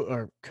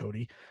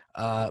Cody.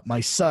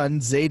 My son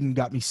Zayden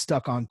got me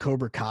stuck on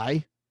Cobra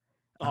Kai.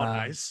 Oh,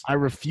 nice. I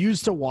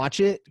refused to watch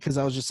it because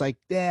I was just like,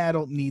 I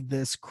don't need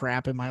this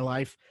crap in my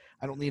life.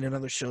 I don't need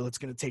another show that's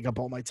going to take up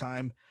all my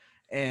time.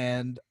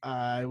 And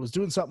I was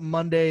doing something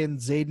Monday, and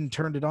Zayden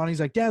turned it on. He's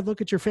like, Dad, look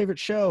at your favorite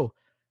show.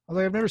 I was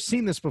like, I've never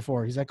seen this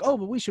before. He's like, oh,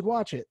 but we should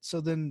watch it. So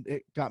then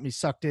it got me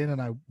sucked in,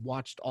 and I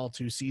watched all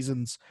 2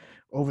 seasons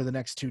over the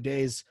next 2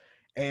 days.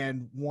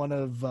 And one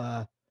of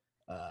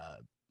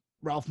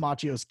Ralph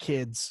Macchio's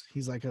kids,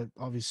 he's like a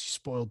obviously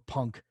spoiled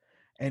punk,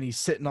 and he's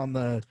sitting on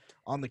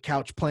the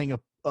couch playing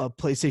a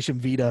PlayStation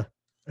Vita,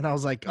 and I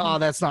was like, oh,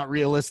 that's not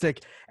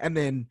realistic. And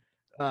then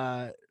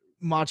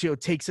Macchio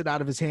takes it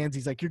out of his hands.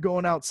 He's like, you're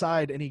going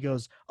outside, and he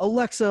goes,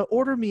 Alexa,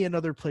 order me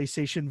another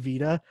PlayStation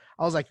Vita.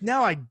 I was like,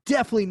 now I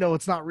definitely know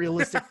it's not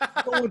realistic.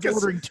 No one's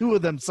ordering 2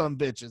 of them, some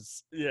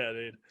bitches. Yeah,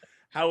 dude.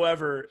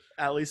 However,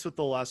 at least with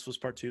The Last of Us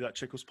Part 2, that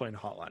chick was playing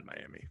Hotline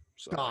Miami.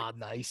 So,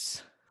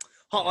 nice.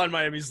 Hotline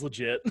Miami's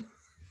legit. At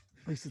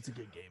least it's a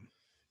good game.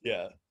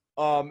 Yeah.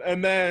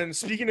 And then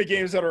speaking of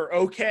games that are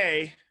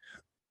okay,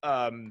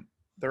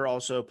 they're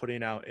also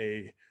putting out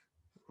a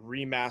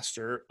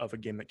remaster of a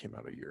game that came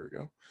out a year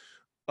ago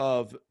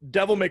of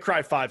Devil May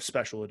Cry 5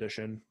 Special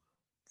Edition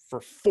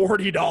for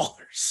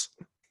 $40.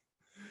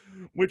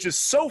 Which is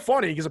so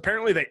funny because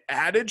apparently they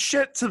added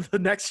shit to the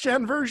next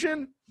gen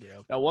version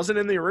that wasn't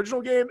in the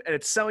original game, and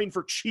it's selling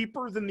for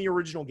cheaper than the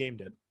original game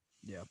did.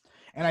 Yeah.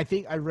 And I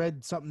think I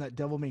read something that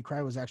Devil May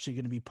Cry was actually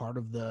going to be part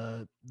of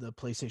the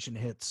PlayStation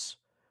Hits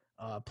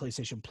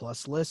PlayStation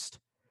Plus list.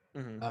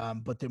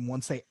 But then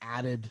once they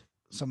added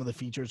some of the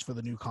features for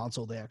the new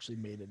console, they actually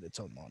made it its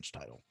own launch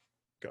title.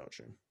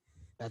 Gotcha.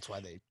 That's why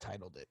they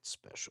titled it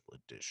Special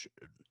Edition.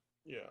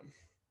 Yeah.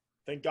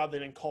 Thank God they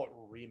didn't call it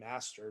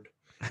remastered.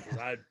 'Cause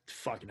I'd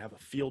fucking have a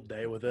field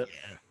day with it.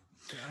 Yeah.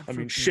 I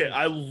mean, shit,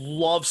 I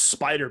love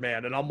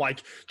Spider-Man, and I'm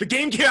like, the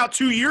game came out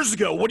 2 years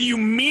ago. What do you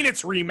mean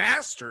it's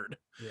remastered?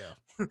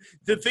 Yeah.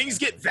 Did things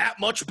get that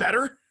much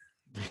better?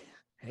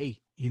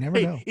 Hey, you never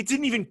know. It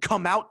didn't even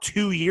come out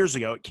 2 years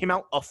ago. It came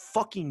out a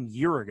fucking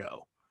year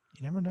ago.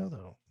 You never know,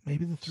 though.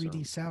 Maybe the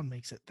 3D sound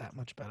makes it that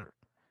much better.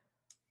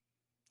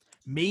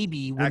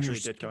 Maybe when Actually,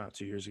 it did come out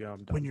 2 years ago.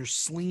 When you're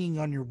slinging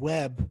on your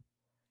web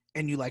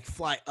and you like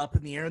fly up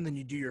in the air and then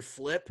you do your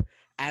flip,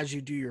 as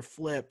you do your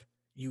flip,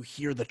 you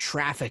hear the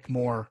traffic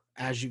more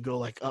as you go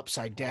like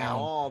upside down.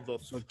 Oh,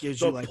 so it gives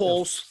the you like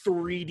Pulse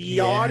 3D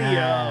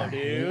audio,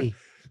 dude. Hey.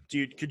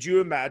 Dude, could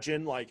you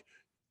imagine like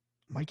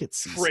might get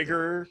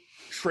trigger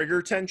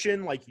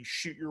tension, like you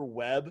shoot your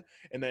web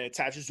and then it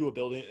attaches to a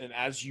building, and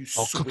as you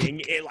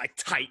swing it like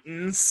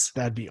tightens?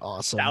 That'd be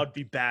awesome. That would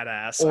be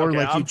badass. Or okay,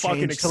 like you I'm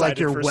change to like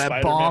your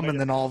web bomb and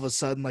then all of a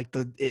sudden like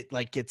it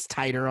like gets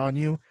tighter on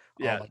you.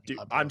 Yeah, dude,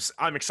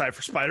 I'm excited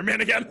for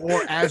Spider-Man again.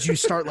 Or as you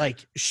start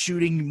like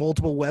shooting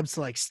multiple webs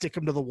to like stick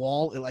them to the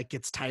wall, it like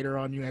gets tighter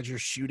on you as you're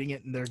shooting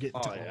it, and they're getting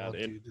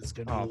dude, this is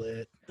gonna be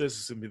lit. This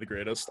is gonna be the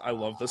greatest. I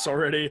love this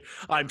already.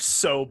 I'm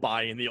so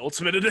buying the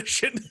Ultimate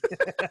Edition.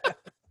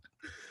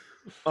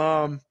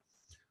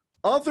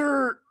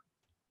 Other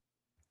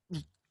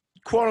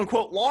quote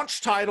unquote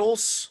launch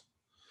titles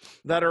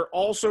that are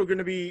also going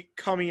to be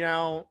coming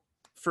out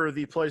for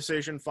the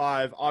PlayStation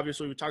 5.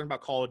 Obviously, we're talking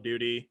about Call of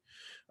Duty.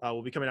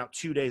 Will be coming out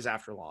 2 days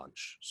after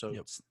launch. So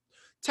it's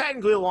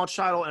technically a launch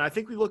title. And I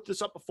think we looked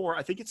this up before.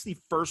 I think it's the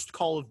first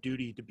Call of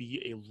Duty to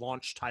be a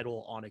launch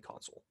title on a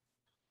console.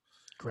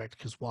 Correct,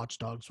 because Watch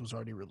Dogs was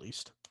already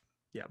released.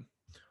 Yeah.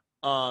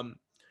 And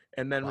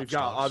then we've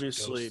got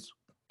obviously Ghosts.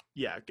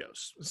 Yeah,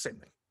 Ghosts. Same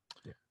thing.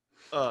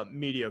 Yeah.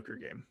 Mediocre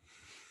game.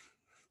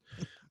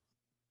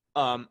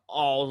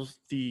 All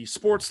the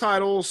sports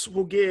titles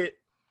will get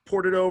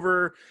ported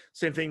over.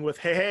 Same thing with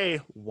Hey,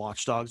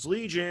 Watch Dogs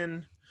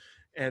Legion.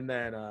 And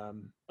then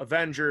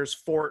Avengers,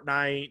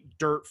 Fortnite,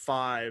 Dirt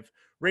 5,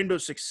 Rainbow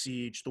Six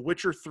Siege, The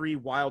Witcher 3,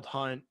 Wild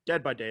Hunt,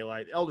 Dead by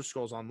Daylight, Elder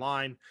Scrolls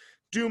Online,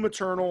 Doom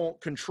Eternal,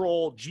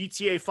 Control,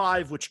 GTA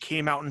 5, which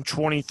came out in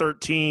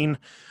 2013,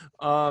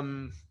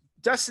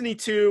 Destiny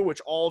 2,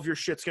 which all of your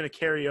shit's going to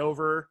carry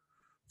over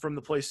from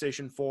the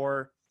PlayStation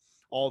 4,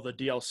 all the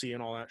DLC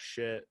and all that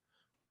shit.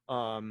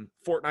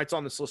 Fortnite's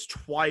on this list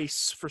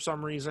twice for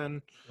some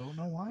reason. Don't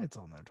know why it's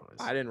on there twice.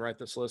 I didn't write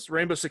this list.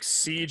 Rainbow Six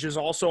Siege is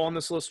also on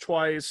this list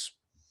twice.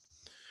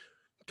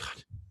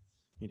 God,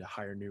 need to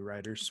hire new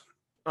writers.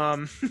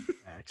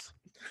 Max.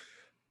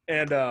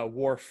 And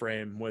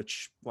Warframe,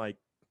 which like,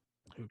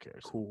 who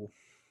cares? Cool.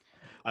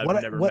 I've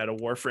never met a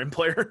Warframe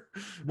player.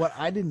 What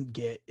I didn't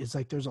get is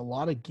like there's a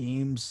lot of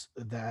games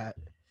that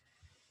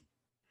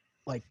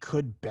like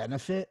could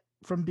benefit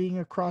from being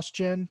a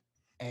cross-gen.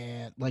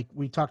 And like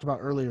we talked about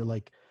earlier,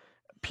 like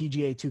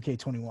PGA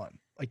 2K21,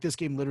 like this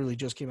game literally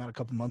just came out a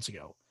couple months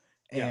ago,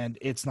 and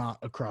it's not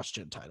a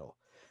cross-gen title.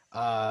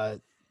 I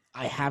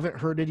haven't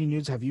heard any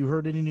news. Have you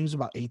heard any news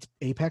about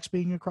Apex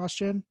being a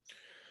cross-gen?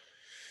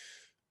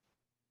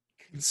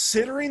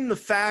 Considering the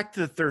fact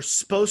that they're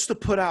supposed to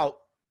put out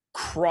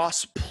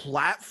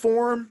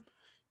cross-platform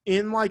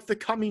in like the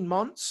coming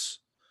months,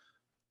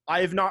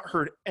 I have not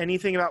heard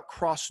anything about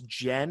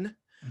cross-gen.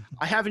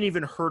 I haven't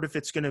even heard if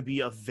it's going to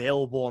be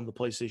available on the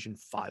PlayStation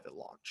 5 at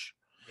launch.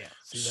 Yeah,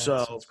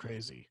 that's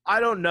crazy.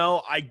 I don't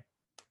know. I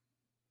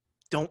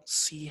don't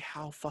see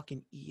how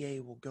fucking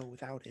EA will go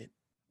without it.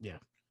 Yeah,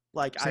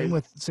 like same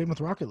with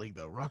Rocket League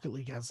though. Rocket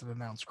League hasn't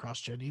announced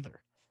cross-gen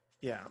either.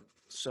 Yeah,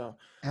 so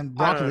and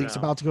Rocket League's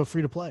about to go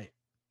free to play.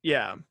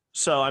 Yeah,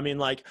 so I mean,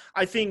 like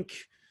I think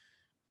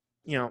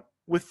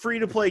with free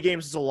to play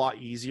games, it's a lot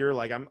easier.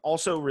 Like I'm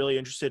also really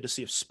interested to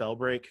see if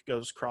Spellbreak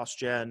goes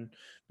cross-gen,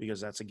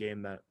 because that's a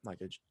game that, like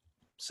I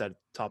said,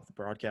 top of the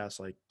broadcast,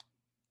 like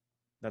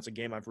that's a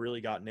game I've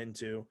really gotten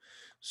into.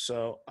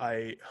 So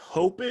I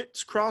hope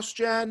it's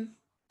cross-gen,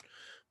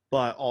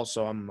 but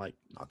also I'm like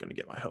not going to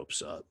get my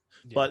hopes up.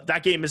 Yeah. But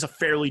that game is a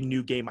fairly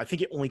new game. I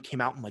think it only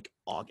came out in like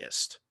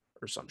August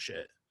or some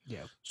shit.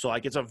 Yeah. So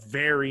like it's a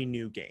very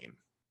new game.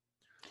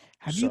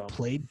 Have you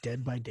played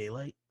Dead by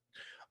Daylight?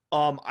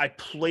 I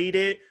played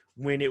it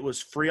when it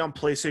was free on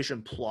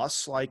PlayStation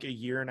Plus like a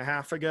year and a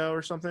half ago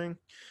or something.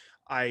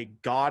 I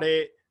got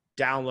it,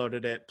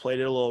 downloaded it, played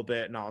it a little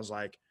bit, and I was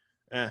like,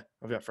 I've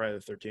got Friday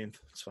the 13th.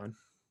 It's fine.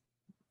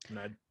 And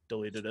I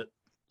deleted it.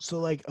 So,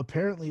 like,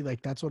 apparently,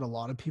 like, that's what a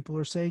lot of people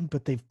are saying,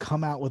 but they've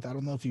come out with, I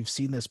don't know if you've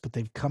seen this, but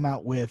they've come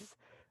out with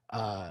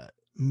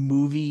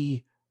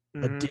movie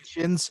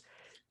editions.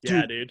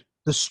 Yeah, dude.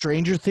 The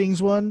Stranger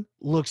Things one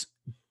looks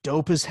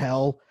dope as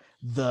hell.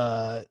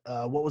 The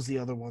what was the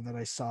other one that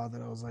I saw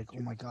that I was like,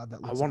 oh my god,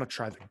 that looks I want to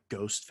try the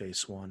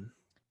Ghostface one.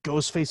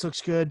 Ghostface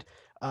looks good.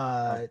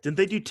 Didn't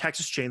they do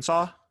Texas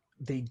Chainsaw?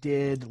 They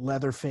did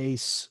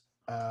Leatherface.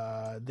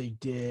 They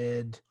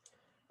did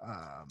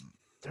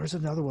There was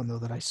another one though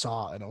that I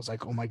saw, and I was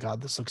like, "Oh my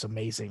god, this looks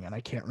amazing!" And I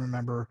can't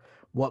remember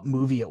what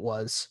movie it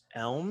was.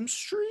 Elm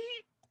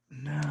Street?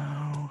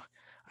 No,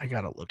 I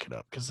gotta look it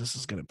up because this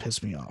is gonna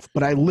piss me off.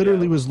 But I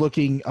literally was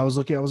looking. I was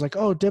like,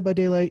 "Oh, Dead by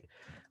Daylight."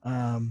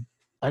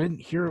 I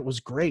didn't hear it was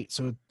great,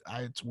 so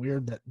it's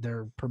weird that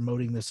they're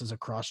promoting this as a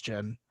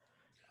cross-gen.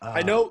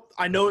 I know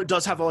it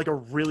does have like a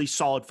really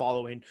solid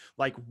following,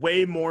 like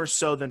way more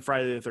so than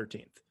Friday the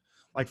 13th.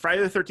 Like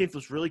Friday the 13th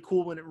was really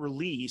cool when it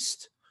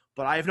released,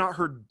 but I have not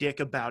heard dick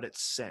about it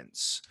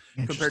since.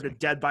 Compared to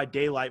Dead by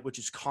Daylight, which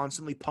is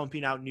constantly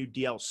pumping out new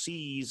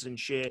DLCs and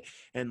shit,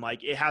 and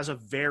like it has a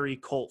very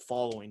cult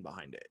following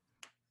behind it.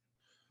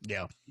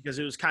 Yeah, because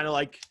it was kind of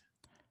like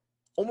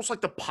almost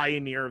like the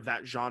pioneer of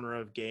that genre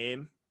of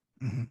game,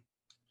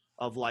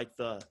 of like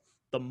the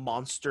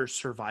monster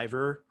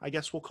survivor, I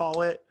guess we'll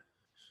call it.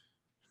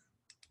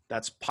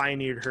 That's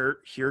pioneered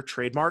here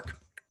trademark.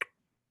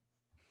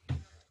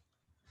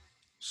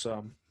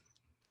 So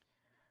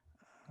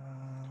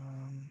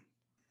I'm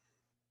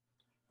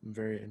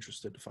very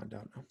interested to find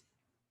out now.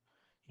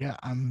 Yeah,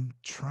 I'm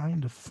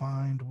trying to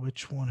find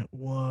which one it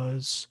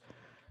was,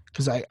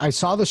 because I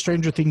saw the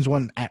Stranger Things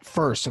one at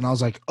first, and I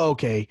was like,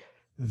 okay,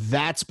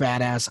 that's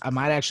badass. I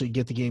might actually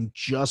get the game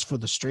just for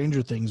the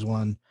Stranger Things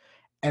one.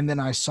 And then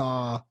I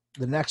saw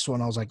the next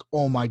one. I was like,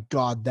 oh my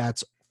god,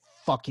 that's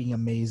fucking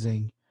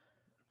amazing.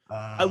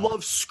 I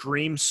love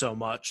Scream so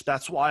much.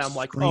 That's why I'm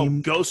like,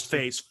 Scream, oh,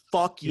 Ghostface.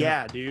 Fuck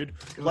yeah, dude.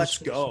 Let's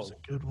go. Was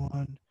a good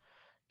one.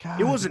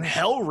 God, it wasn't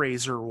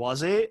Hellraiser,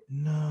 was it?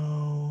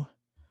 No.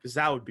 Because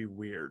that would be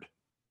weird.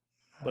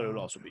 But it would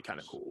also be kind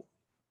of cool.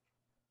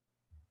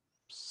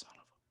 Son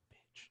of a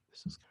bitch.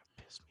 This is going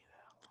to piss me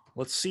off.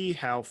 Let's see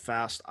how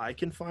fast I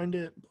can find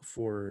it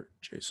before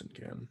Jason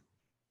can.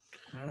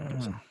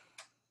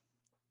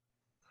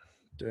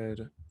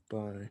 Dead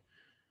by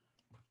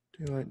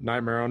Daylight.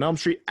 Nightmare on Elm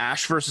Street.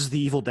 Ash versus the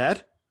Evil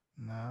Dead?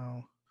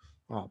 No.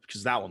 Oh,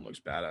 because that one looks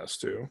badass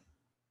too.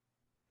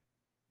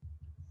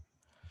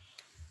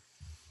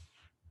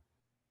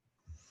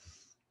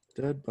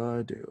 Dead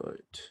by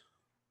Daylight.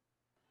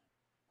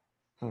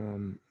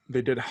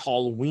 They did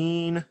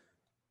Halloween.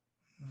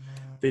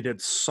 They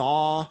did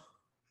Saw.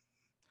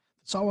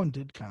 Saw one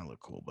did kind of look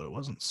cool, but it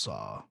wasn't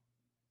Saw.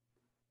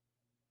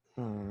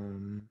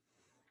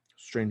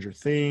 Stranger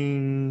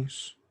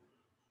Things.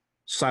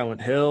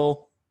 Silent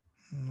Hill.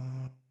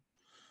 No.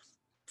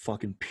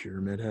 Fucking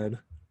Pyramid Head.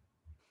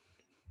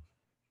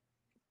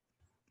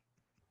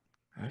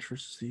 Ash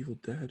vs. the Evil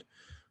Dead.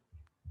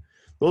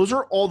 Those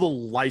are all the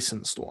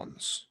licensed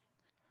ones,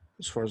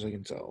 as far as I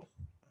can tell.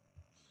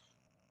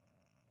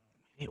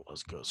 It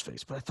was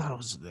Ghostface, but I thought it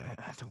was.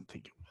 I don't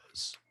think it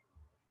was.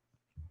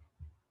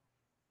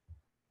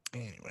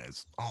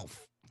 Anyways, I'll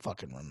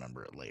fucking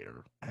remember it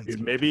later.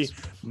 Dude,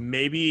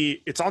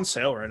 maybe it's on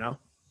sale right now.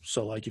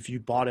 So, like, if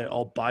you bought it,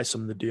 I'll buy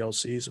some of the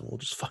DLCs and we'll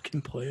just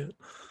fucking play it.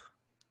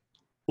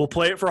 We'll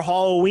play it for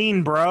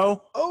Halloween,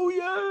 bro. Oh,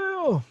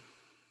 yeah.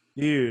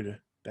 Dude,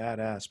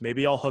 badass.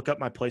 Maybe I'll hook up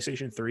my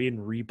PlayStation 3 and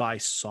rebuy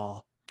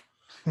Saw.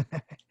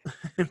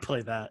 And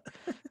play that.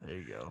 There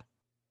you go.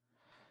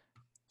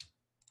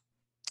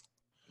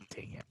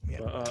 Dang it.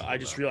 Yeah, I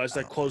just realized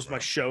I closed my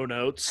show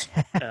notes.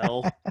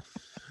 L.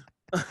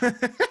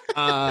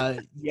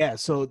 Yeah,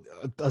 so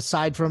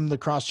aside from the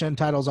cross-gen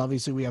titles,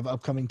 obviously we have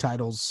upcoming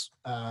titles.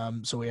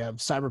 So we have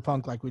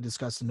Cyberpunk, like we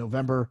discussed in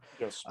November.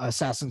 Yes.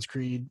 Assassin's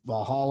Creed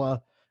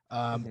Valhalla.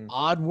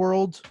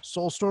 Oddworld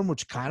Soulstorm,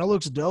 which kind of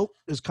looks dope,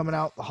 is coming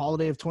out the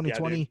holiday of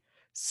 2020. Yeah,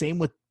 same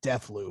with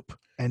Deathloop.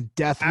 And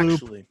Deathloop.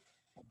 Actually,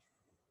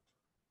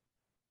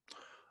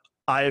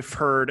 I've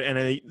heard,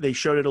 and they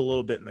showed it a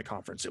little bit in the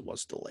conference, it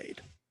was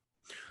delayed.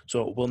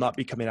 So it will not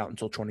be coming out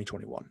until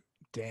 2021.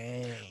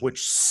 Dang.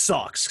 Which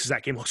sucks, because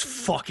that game looks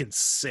fucking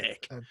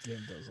sick. That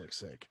game does look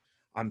sick.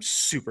 I'm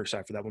super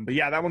excited for that one. But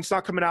yeah, that one's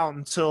not coming out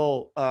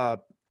until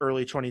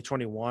early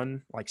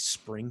 2021, like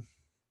spring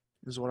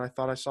is what I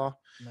thought I saw.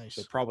 Nice.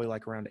 So probably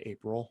like around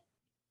April.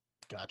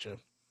 Gotcha.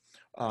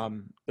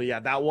 But yeah,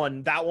 that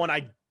one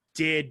I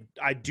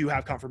do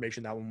have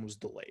confirmation that one was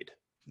delayed.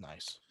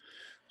 Nice.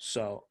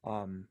 So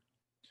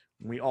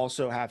we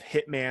also have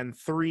Hitman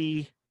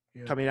 3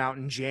 coming out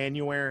in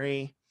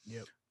January.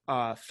 Yep.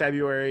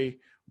 February,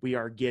 we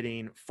are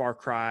getting Far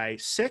Cry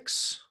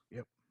 6.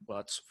 Yep.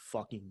 Let's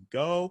fucking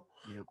go.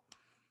 Yep.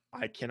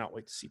 I cannot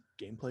wait to see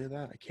gameplay of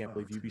that. I can't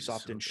believe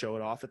Ubisoft didn't show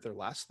it off at their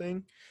last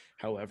thing.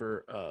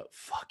 However,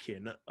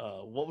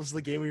 what was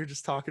the game we were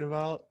just talking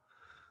about?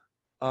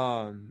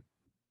 The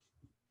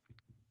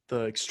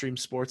Extreme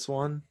Sports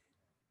one.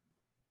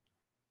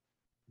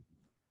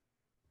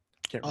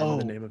 Can't remember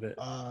the name of it.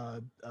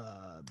 I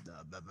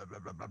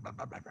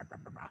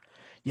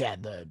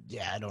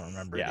don't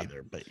remember it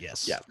either, but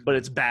yes. Yeah, but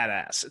it's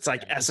badass. It's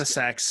like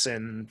SSX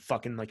and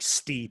fucking like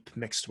Steep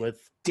mixed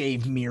with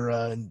Dave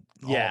Mira and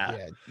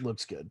it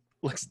looks good.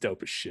 Looks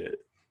dope as shit.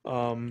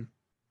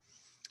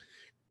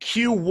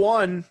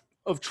 Q1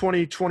 of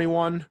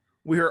 2021,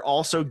 we are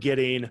also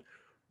getting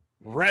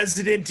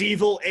Resident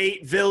Evil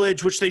 8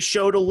 Village, which they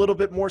showed a little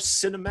bit more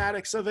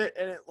cinematics of it,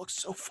 and it looks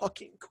so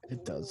fucking cool.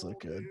 It does look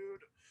good. Dude.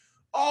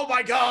 Oh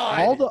my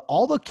god!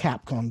 All the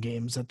Capcom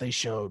games that they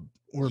showed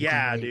were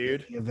great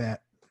dude. at the event.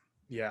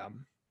 Yeah.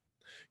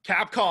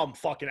 Capcom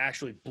fucking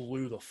actually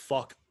blew the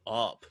fuck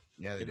up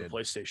Yeah, in the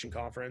PlayStation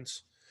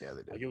conference. Yeah,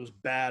 they did. Like, it was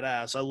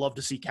badass. I love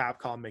to see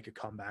Capcom make a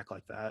comeback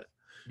like that.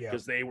 Yeah.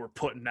 Because they were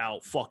putting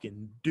out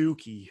fucking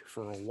Dookie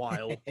for a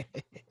while.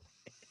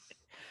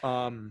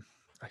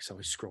 Actually,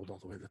 we scrolled all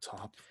the way to the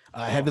top.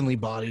 Heavenly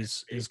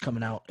Bodies is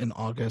coming out in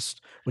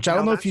August, which I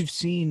don't know if you've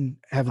seen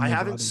Heavenly Bodies. I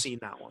haven't seen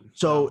that one.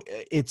 So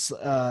it's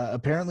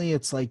apparently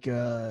it's like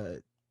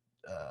kind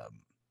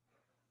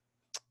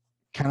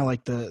of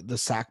like the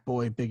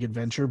Sackboy Big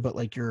Adventure, but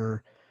like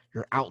you're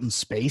out in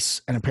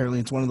space, and apparently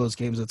it's one of those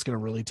games that's going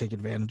to really take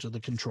advantage of the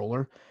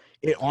controller.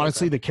 It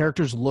honestly, the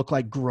characters look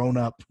like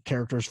grown-up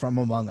characters from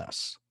Among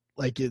Us.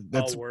 Like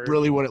that's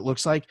really what it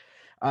looks like.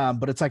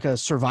 But it's like a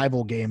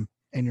survival game,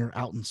 and you're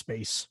out in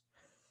space.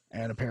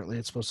 And apparently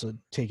it's supposed to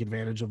take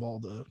advantage of all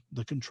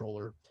the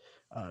controller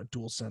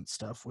DualSense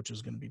stuff, which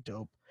is going to be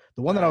dope.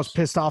 The one that I was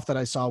pissed off that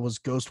I saw was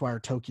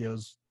Ghostwire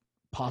Tokyo's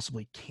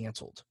possibly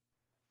canceled.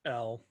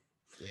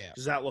 Yeah.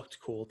 Because that looked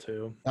cool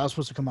too. That was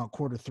supposed to come out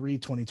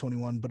Q3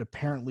 2021, but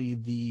apparently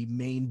the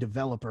main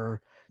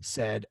developer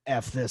said,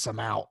 F this, I'm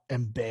out,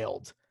 and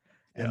bailed.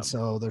 And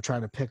so they're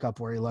trying to pick up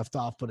where he left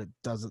off, but it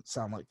doesn't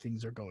sound like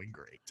things are going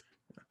great.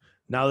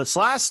 Now this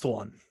last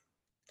one,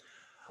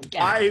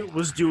 I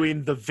was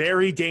doing the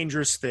very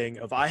dangerous thing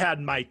of I had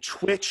my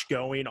Twitch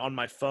going on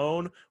my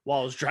phone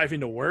while I was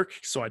driving to work,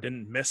 so I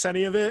didn't miss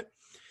any of it.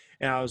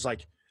 And I was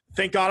like,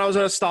 thank God I was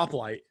at a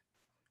stoplight,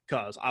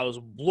 because I was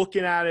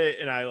looking at it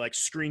and I like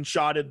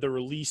screenshotted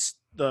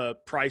the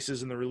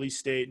prices and the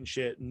release date and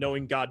shit,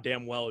 knowing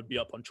goddamn well it'd be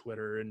up on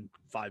Twitter in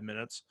 5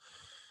 minutes.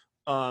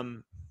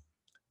 And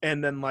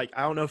then, like,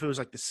 I don't know if it was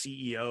like the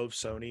CEO of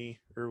Sony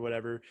or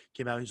whatever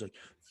came out and he's like,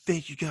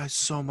 thank you guys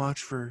so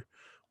much for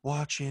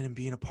watching and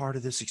being a part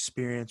of this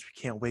experience.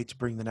 We can't wait to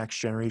bring the next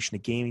generation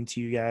of gaming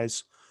to you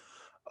guys.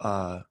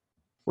 We're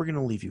going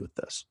to leave you with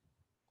this.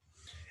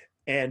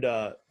 And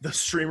the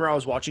streamer I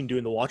was watching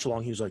doing the watch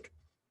along, he was like,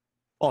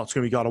 oh, it's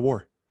going to be God of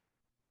War.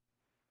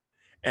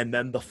 And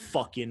then the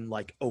fucking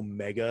like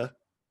Omega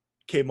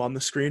came on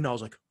the screen. I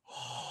was like,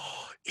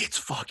 oh, it's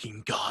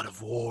fucking God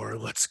of War.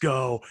 Let's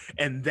go.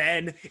 And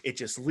then it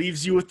just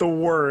leaves you with the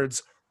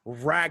words,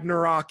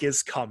 Ragnarok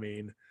is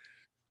coming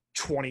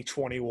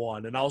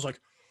 2021. And I was like,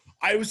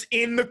 I was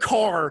in the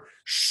car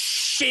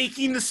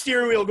shaking the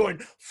steering wheel going,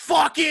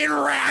 fucking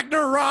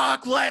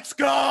Ragnarok, let's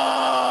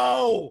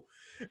go.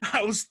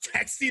 I was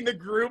texting the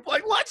group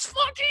like, let's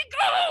fucking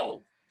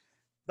go.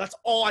 That's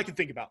all I could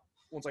think about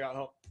once I got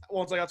home.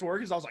 Once I got to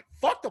work, is I was like,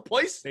 fuck the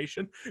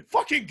PlayStation.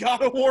 Fucking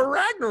God of War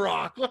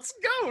Ragnarok. Let's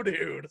go,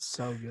 dude.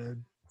 So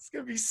good. It's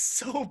going to be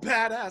so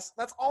badass.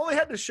 That's all they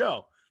had to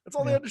show. That's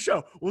all they had to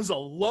show was a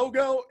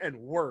logo and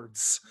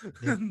words.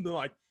 And they're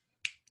like,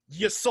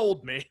 you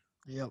sold me.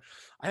 Yep.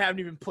 I haven't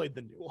even played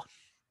the new one.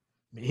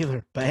 Me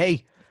either. But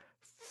hey,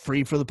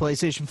 free for the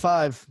PlayStation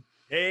 5.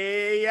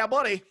 Hey, yeah,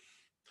 buddy.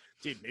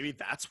 Dude, maybe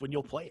that's when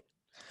you'll play it.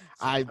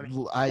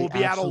 We'll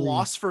be at a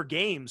loss for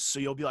games, so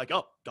you'll be like,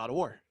 oh, God of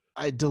War.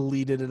 I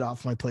deleted it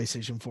off my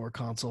PlayStation 4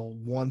 console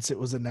once it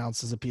was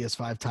announced as a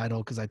PS5 title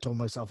because I told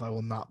myself I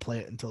will not play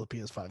it until the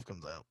PS5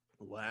 comes out.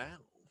 Wow.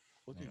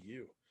 Look at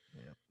you.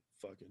 Yeah.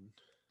 Fucking.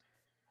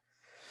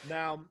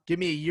 Now, give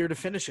me a year to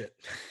finish it.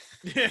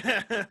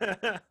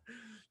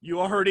 You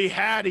already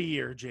had a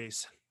year,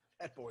 Jason.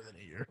 Had more than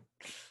a year.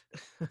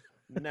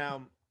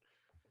 Now,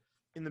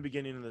 in the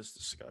beginning of this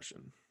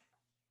discussion,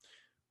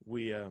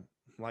 we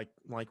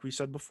like we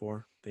said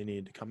before, they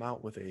need to come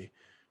out with a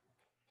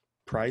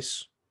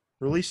price,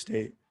 release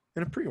date,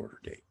 and a pre-order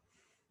date.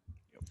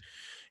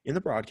 In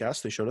the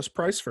broadcast, they showed us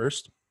price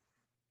first,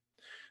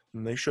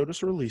 and they showed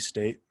us a release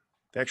date.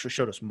 They actually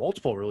showed us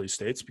multiple release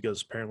dates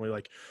because apparently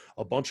like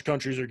a bunch of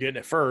countries are getting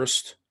it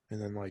first, and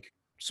then like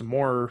some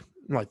more,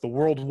 like the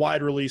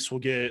worldwide release will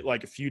get it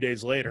like a few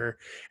days later,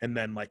 and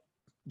then like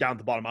down at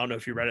the bottom, I don't know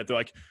if you read it, they're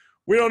like,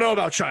 we don't know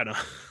about China.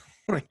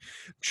 Like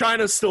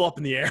China's still up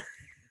in the air.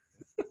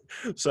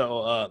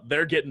 So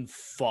they're getting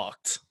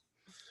fucked.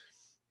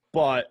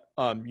 But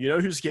you know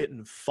who's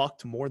getting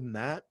fucked more than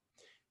that?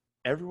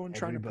 Everyone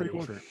trying to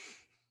pre-order.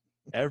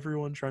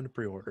 Everyone trying to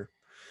pre-order.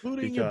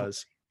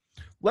 Because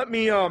let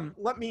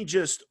me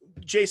just,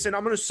 Jason,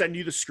 I'm going to send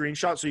you the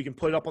screenshot so you can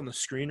put it up on the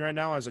screen right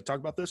now as I talk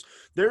about this.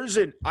 There's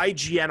an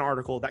IGN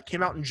article that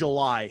came out in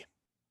July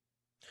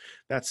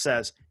that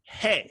says,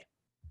 hey,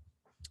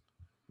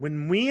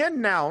 when we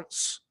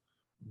announce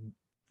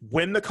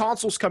when the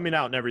console's coming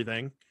out and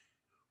everything,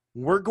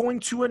 we're going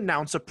to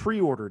announce a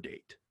pre-order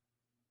date.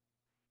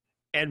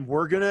 And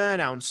we're going to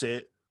announce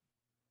it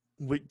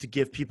to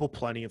give people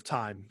plenty of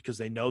time because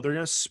they know they're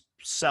going to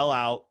sell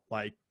out.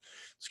 Like,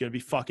 it's going to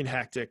be fucking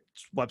hectic.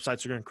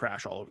 Websites are going to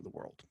crash all over the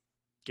world.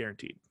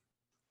 Guaranteed.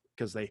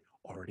 Because they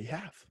already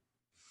have.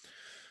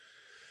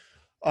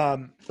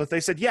 But they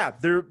said, yeah,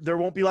 there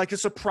won't be like a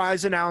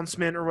surprise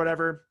announcement or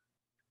whatever.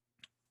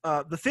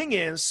 The thing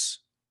is,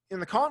 in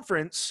the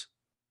conference,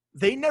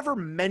 they never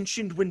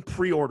mentioned when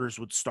pre-orders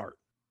would start.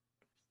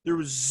 There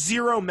was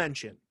zero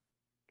mention.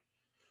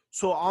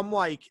 So I'm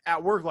like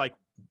at work, like,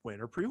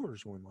 when are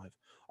pre-orders going live?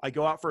 I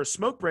go out for a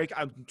smoke break.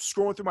 I'm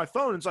scrolling through my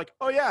phone. And it's like,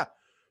 oh yeah,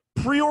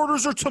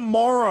 pre-orders are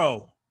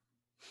tomorrow.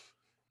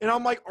 And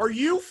I'm like, are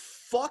you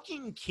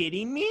fucking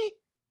kidding me?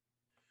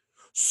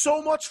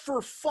 So much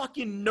for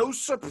fucking no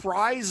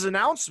surprise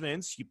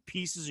announcements, you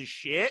pieces of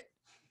shit.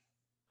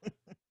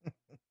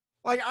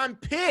 Like, I'm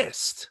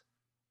pissed.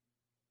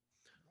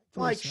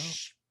 Like,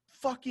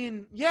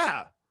 fucking,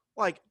 yeah.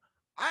 Like,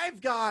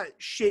 I've got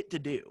shit to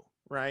do,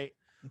 right?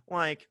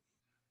 Like,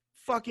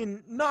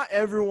 fucking, not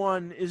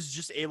everyone is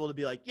just able to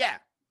be like, yeah,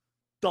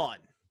 done,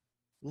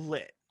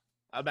 lit.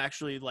 I'm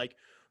actually, like,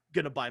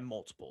 gonna buy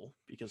multiple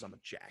because I'm a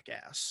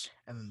jackass.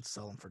 And then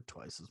sell them for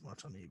twice as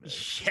much on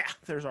eBay. Yeah,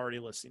 there's already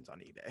listings on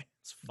eBay.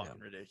 It's fucking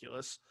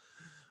ridiculous.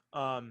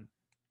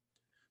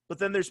 But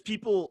then there's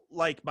people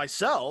like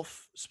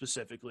myself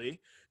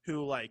specifically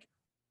who, like,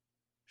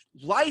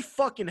 life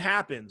fucking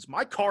happens.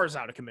 My car's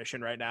out of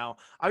commission right now.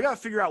 I got to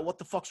figure out what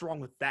the fuck's wrong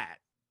with that.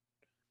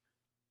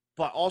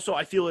 But also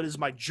I feel it is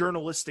my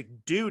journalistic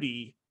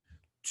duty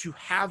to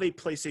have a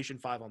PlayStation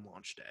 5 on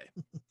launch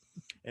day.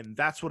 And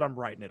that's what I'm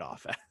writing it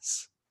off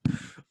as.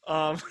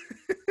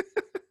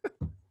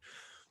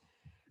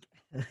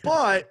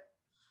 But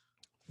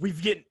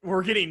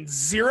we're getting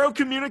zero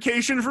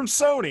communication from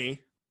Sony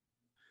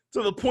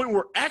to the point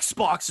where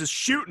Xbox is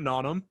shooting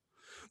on them.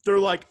 They're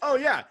like, oh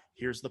yeah,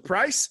 here's the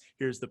price,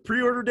 here's the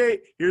pre-order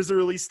date, here's the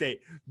release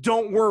date.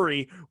 Don't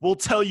worry, we'll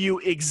tell you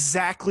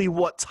exactly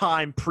what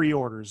time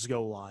pre-orders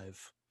go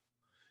live.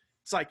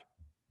 It's like,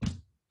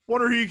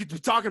 wonder who you could be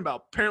talking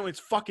about. Apparently it's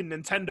fucking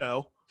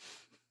Nintendo.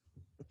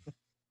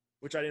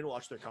 Which I didn't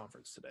watch their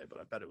conference today, but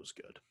I bet it was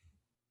good.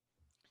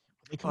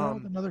 They come out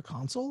with another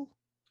console?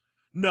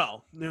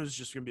 No, it was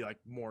just gonna be like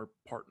more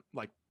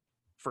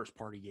first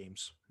party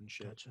games and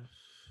shit. Gotcha.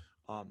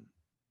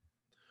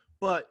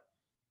 But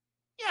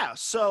yeah,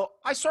 so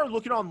I started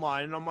looking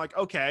online and I'm like,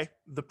 okay,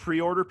 the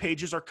pre-order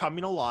pages are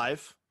coming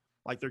alive.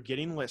 Like, they're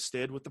getting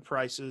listed with the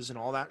prices and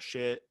all that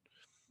shit.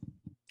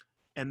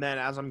 And then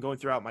as I'm going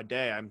throughout my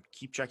day, I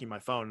keep checking my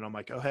phone and I'm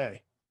like, oh,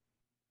 hey,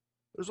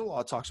 there's a lot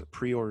of talks that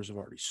pre-orders have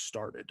already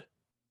started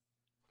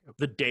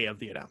the day of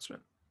the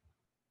announcement.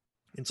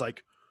 It's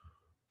like,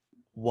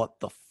 what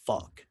the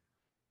fuck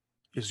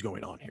is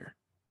going on here?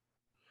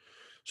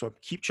 So I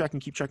keep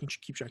checking.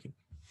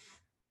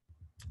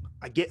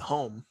 I get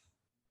home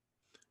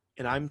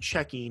and I'm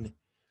checking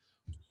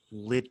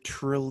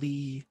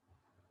literally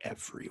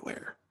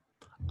everywhere.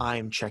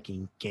 I'm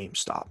checking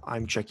GameStop.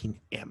 I'm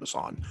checking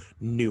Amazon,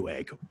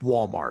 Newegg,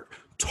 Walmart,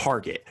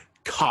 Target,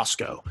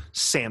 Costco,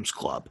 Sam's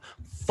Club,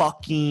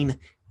 fucking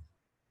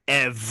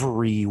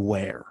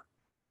everywhere.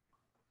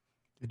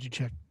 Did you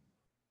check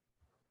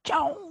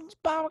Jones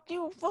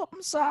Barbecue Foot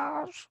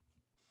Massage?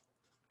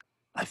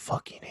 I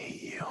fucking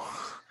hate you.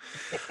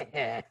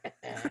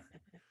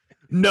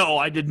 No,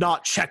 I did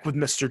not check with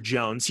Mr.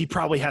 Jones. He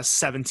probably has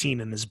 17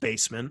 in his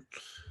basement.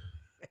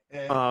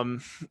 They're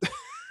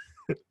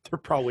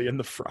probably in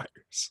the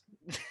fryers.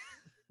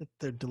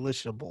 They're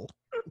delishable.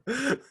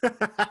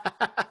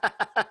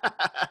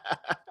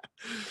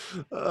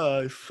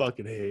 I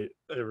fucking hate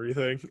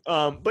everything.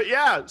 But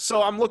yeah,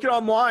 so I'm looking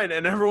online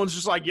and everyone's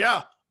just like,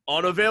 yeah,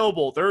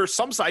 unavailable. There are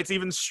some sites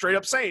even straight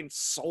up saying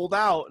sold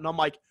out. And I'm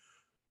like,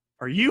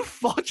 are you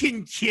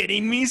fucking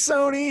kidding me,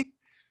 Sony?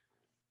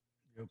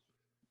 Yep.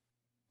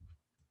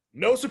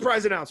 No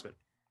surprise announcement,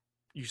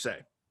 you say.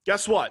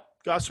 Guess what?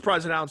 Got a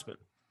surprise announcement.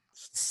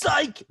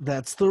 Psych!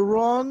 That's the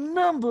wrong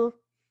number.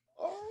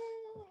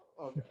 Oh,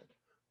 okay.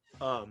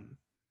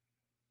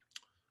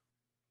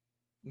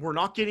 We're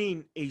not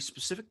getting a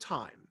specific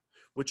time,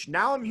 which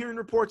now I'm hearing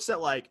reports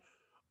that, like,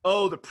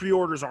 oh, the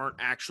pre-orders aren't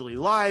actually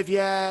live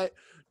yet.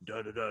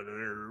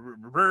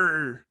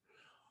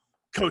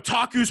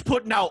 Kotaku's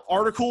putting out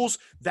articles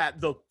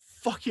that the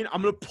fucking,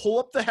 I'm going to pull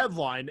up the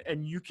headline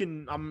and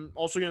I'm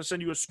also going to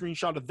send you a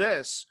screenshot of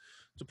this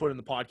to put in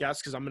the podcast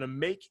because I'm going to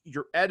make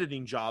your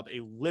editing job a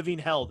living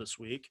hell this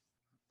week.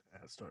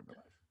 That's story of my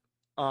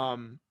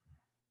life.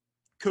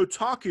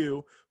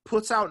 Kotaku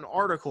puts out an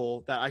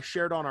article that I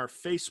shared on our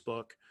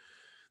Facebook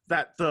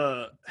that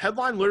the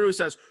headline literally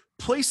says,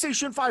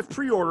 PlayStation 5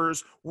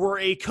 pre-orders were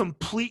a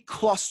complete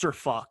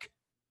clusterfuck.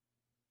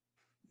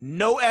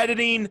 No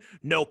editing,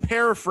 no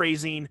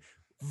paraphrasing,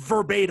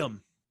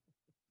 verbatim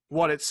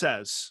what it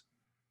says.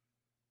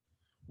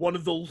 One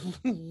of the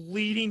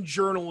leading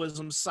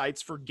journalism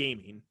sites for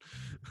gaming.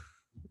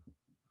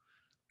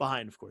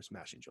 Behind, of course,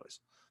 Mashing Choice.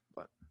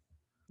 But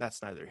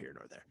that's neither here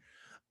nor there.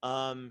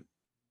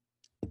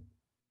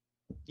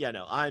 Yeah,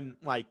 no, I'm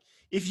like,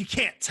 if you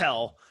can't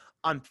tell,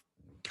 I'm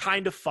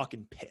kind of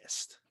fucking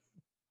pissed.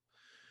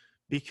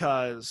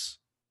 Because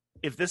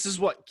if this is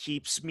what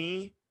keeps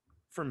me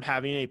from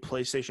having a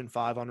PlayStation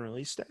 5 on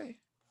release day,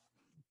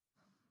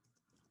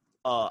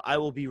 I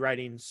will be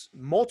writing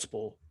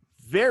multiple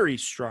very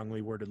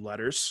strongly worded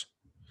letters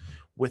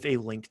with a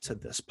link to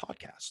this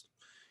podcast.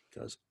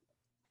 Because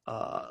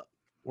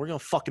We're going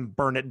to fucking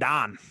burn it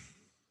down.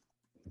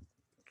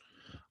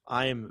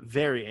 I am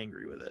very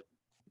angry with it.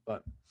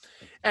 But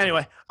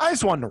anyway, I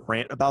just wanted to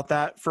rant about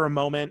that for a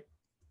moment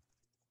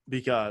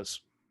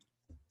because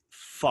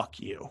fuck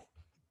you.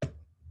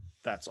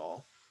 That's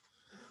all.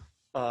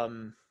 Yeah,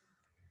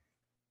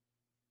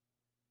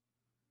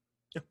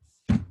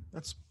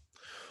 that's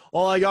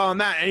all I got on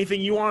that.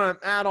 Anything you want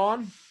to add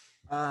on?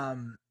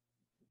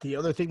 The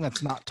other thing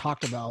that's not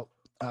talked about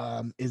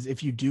is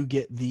if you do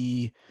get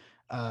the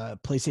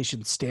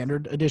PlayStation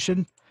Standard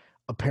Edition,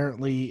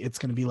 apparently it's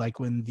going to be like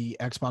when the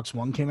Xbox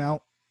One came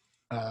out.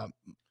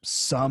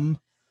 Some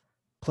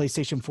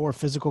PlayStation 4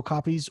 physical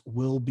copies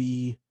will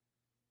be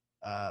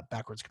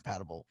backwards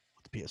compatible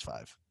with the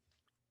PS5.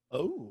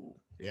 Oh.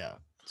 Yeah.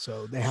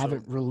 So they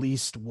haven't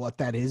released what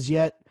that is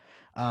yet.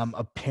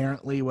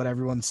 Apparently what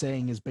everyone's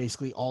saying is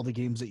basically all the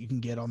games that you can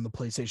get on the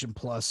PlayStation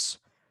Plus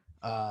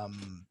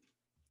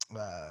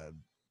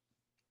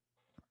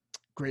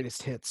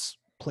greatest hits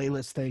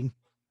playlist thing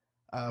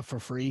for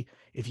free.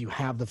 If you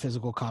have the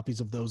physical copies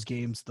of those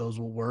games, those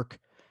will work.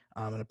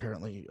 And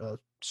apparently a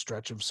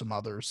stretch of some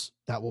others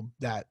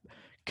that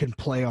can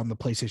play on the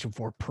PlayStation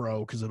 4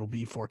 Pro because it'll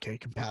be 4K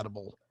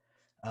compatible.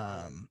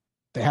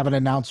 They haven't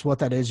announced what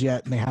that is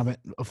yet, and they haven't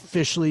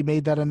officially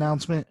made that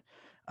announcement.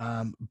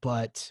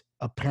 But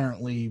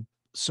apparently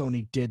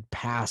Sony did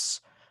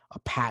pass a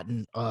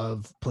patent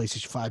of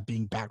PlayStation 5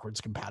 being backwards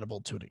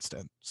compatible to an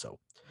extent. So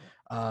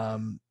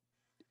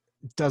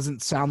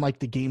doesn't sound like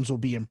the games will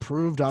be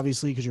improved,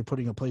 obviously, because you're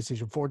putting a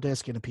PlayStation 4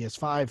 disc in a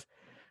PS5.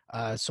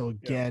 So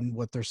again,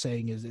 what they're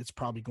saying is it's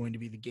probably going to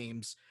be the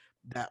games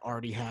that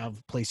already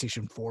have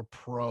PlayStation 4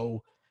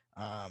 Pro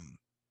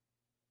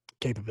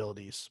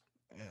capabilities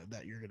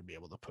that you're going to be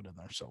able to put in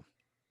there. So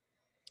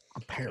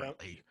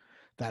apparently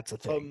that's a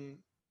thing.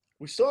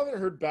 We still haven't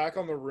heard back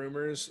on the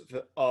rumors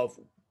of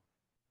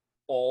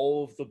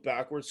all of the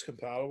backwards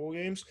compatible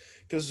games,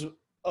 because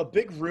a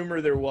big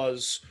rumor there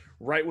was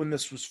right when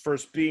this was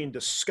first being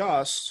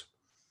discussed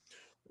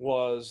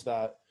was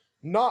that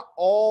not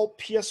all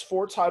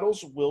PS4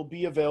 titles will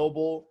be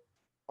available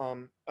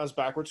as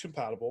backwards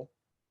compatible.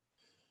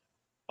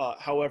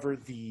 However,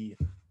 the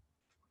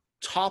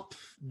top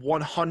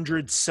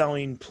 100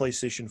 selling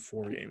PlayStation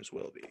 4 games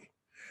will be,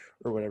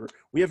 or whatever.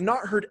 We have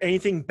not heard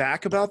anything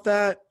back about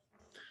that.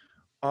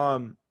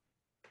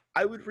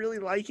 I would really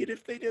like it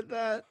if they did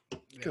that,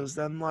 because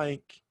then,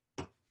 like,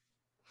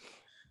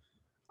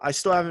 I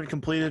still haven't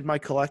completed my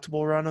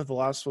collectible run of The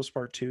Last of Us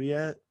Part 2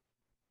 yet,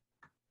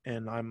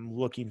 and I'm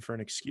looking for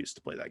an excuse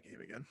to play that game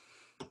again.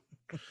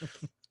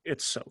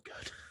 It's so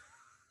good.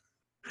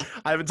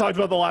 I haven't talked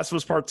about The Last of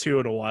Us Part 2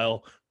 in a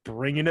while.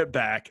 Bringing it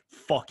back.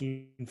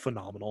 Fucking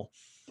phenomenal.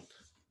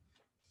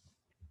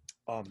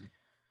 But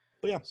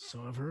yeah.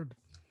 So I've heard.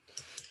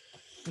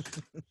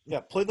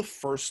 Yeah, play the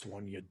first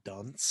one, you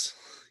dunce.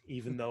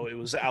 Even though it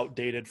was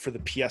outdated for the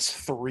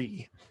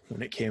PS3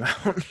 when it came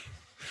out.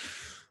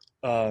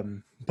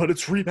 But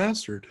it's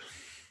remastered.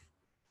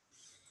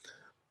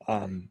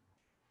 But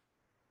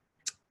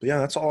yeah,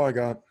 that's all I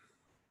got.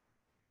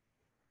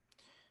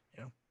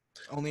 Yeah.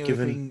 Only other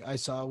thing I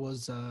saw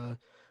was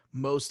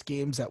most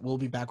games that will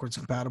be backwards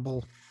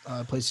compatible,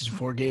 PlayStation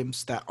 4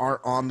 games that aren't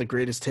on the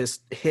greatest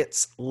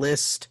hits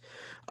list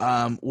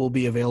will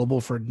be available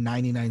for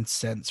 99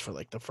 cents for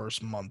like the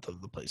first month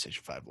of the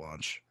PlayStation 5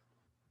 launch.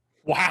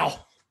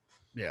 Wow.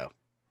 Yeah.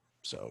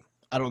 So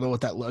I don't know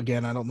what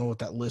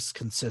that list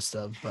consists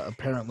of, but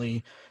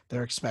apparently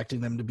they're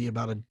expecting them to be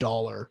about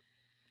 $1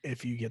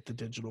 if you get the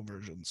digital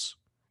versions.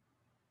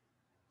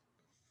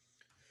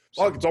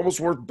 So, it's almost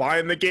worth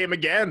buying the game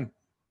again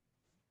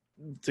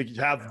to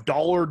have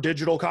dollar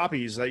digital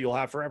copies that you'll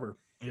have forever.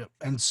 Yep.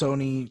 And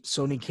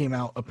Sony came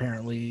out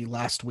apparently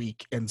last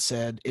week and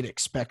said it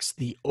expects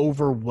the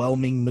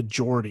overwhelming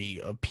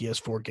majority of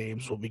PS4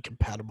 games will be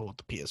compatible with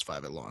the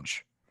PS5 at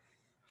launch.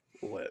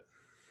 Lit.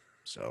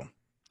 So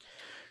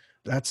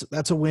that's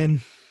a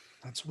win.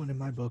 That's a win in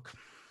my book.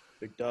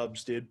 Big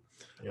dubs, dude.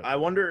 Yep. I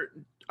wonder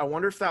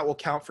if that will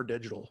count for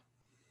digital.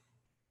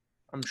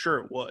 I'm sure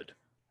it would.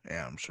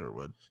 Yeah, I'm sure it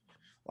would.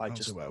 Like,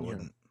 just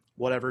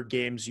whatever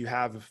games you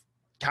have,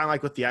 kind of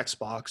like with the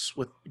Xbox,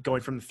 with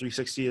going from the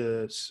 360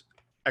 to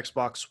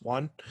Xbox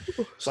One.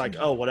 It's like,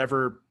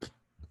 whatever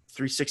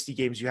 360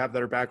 games you have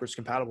that are backwards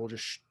compatible,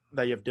 just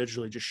that you have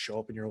digitally, just show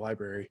up in your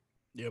library.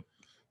 Yep.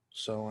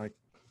 So, like,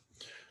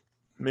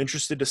 I'm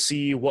interested to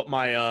see what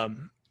my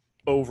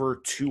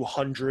over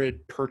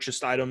 200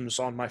 purchased items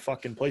on my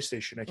fucking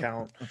PlayStation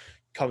account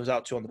comes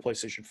out to on the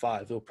PlayStation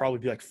 5. It'll probably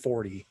be like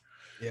 40.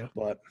 Yeah.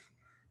 But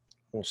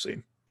we'll see.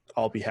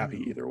 I'll be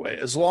happy either way.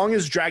 As long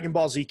as Dragon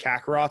Ball Z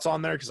Kakarot's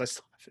on there, because I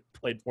still haven't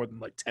played more than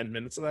like 10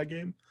 minutes of that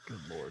game. Good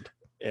Lord.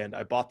 And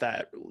I bought that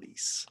at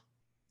release.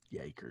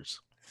 Yikers.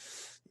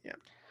 Yeah.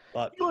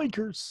 But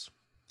yikers.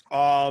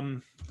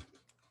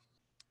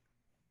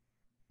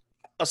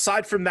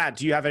 Aside from that,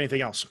 do you have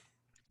anything else?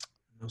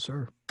 No,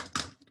 sir.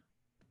 Let's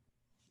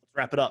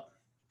wrap it up.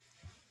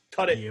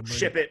 Cut it.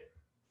 Ship it.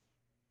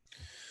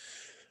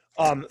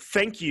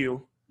 Thank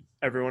you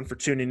everyone, for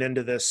tuning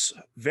into this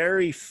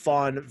very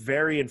fun,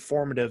 very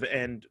informative,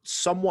 and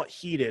somewhat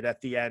heated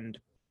at the end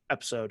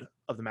episode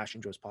of the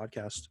Mashing Joys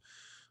podcast.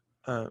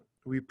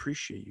 We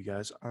appreciate you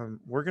guys.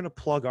 We're going to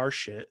plug our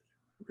shit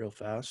real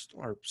fast,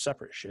 our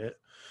separate shit.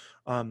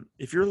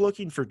 If you're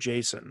looking for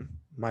Jason,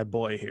 my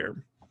boy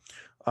here,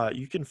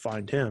 you can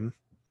find him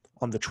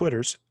on the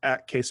Twitters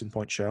at Case in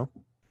Point Show.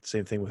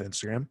 Same thing with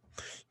Instagram.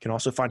 You can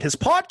also find his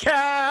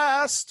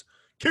podcast,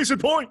 Case in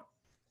Point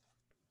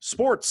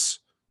Sports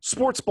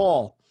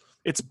Ball.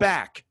 It's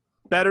back,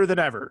 better than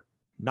ever.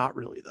 Not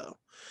really though.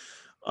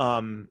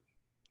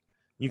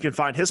 You can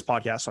find his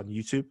podcast on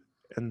YouTube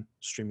and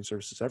streaming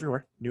services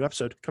everywhere. New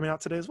episode coming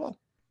out today as well.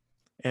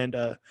 And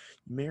you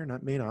may or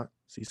may not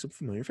see some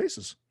familiar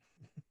faces.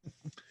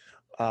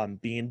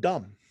 Being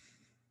dumb,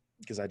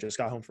 because I just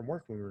got home from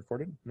work when we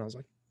recorded, and I was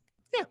like,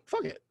 yeah,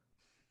 fuck it,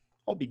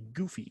 I'll be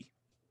goofy.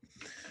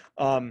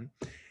 And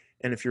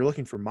if you're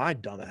looking for my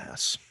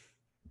dumbass,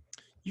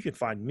 you can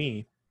find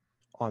me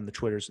on the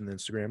Twitters and the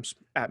Instagrams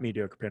at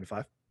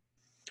MediocrePanda5.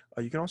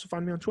 You can also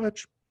find me on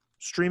Twitch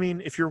streaming.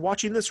 If you're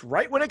watching this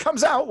right when it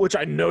comes out, which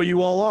I know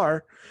you all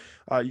are,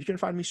 you can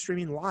find me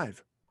streaming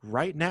live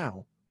right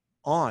now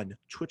on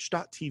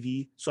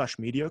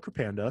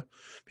twitch.tv/MediocrePanda,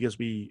 because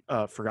we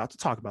forgot to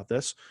talk about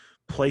this.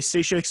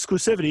 PlayStation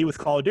exclusivity with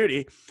Call of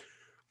Duty.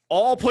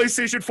 All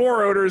PlayStation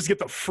 4 owners get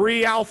the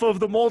free alpha of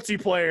the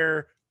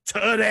multiplayer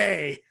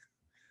today.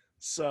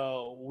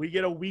 So we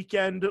get a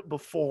weekend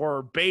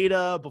before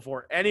beta,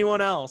 before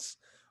anyone else,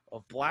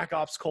 of Black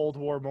Ops Cold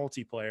War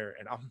multiplayer,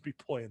 and I'm going to be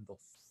playing the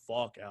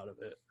fuck out of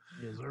it.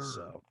 Yes, sir.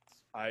 So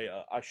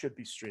I should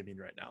be streaming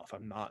right now if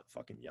I'm not,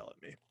 fucking yell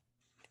at me.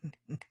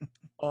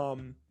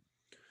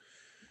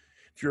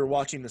 If you're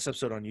watching this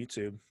episode on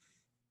YouTube,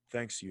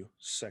 thanks, you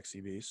sexy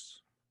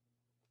beasts.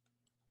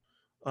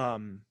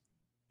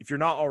 If you're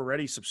not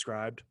already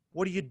subscribed,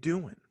 what are you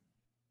doing?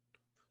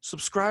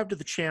 Subscribe to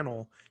the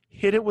channel,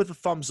 hit it with a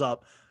thumbs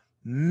up,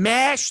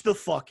 mash the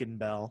fucking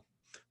bell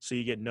so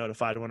you get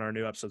notified when our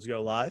new episodes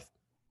go live,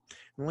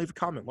 and leave a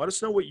comment. Let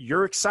us know what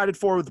you're excited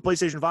for with the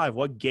PlayStation 5.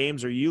 What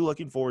games are you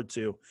looking forward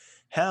to?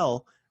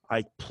 Hell,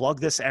 I plug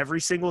this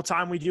every single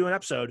time we do an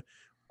episode.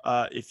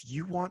 If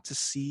you want to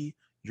see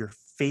your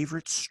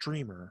favorite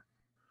streamer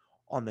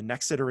on the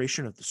next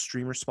iteration of the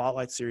Streamer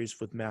Spotlight series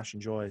with Mashing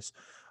Joys,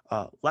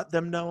 let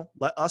them know,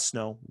 let us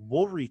know.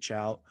 We'll reach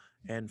out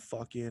and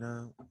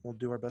fucking we'll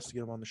do our best to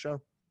get them on the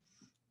show.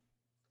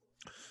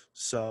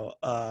 So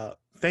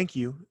thank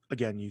you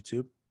again,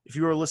 YouTube. If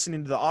you are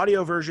listening to the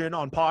audio version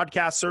on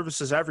podcast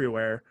services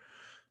everywhere,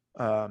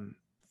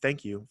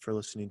 thank you for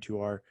listening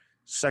to our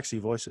sexy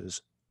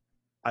voices.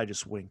 I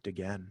just winked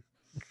again.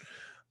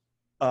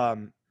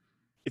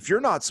 If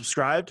you're not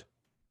subscribed,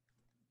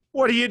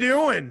 what are you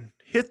doing?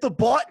 Hit the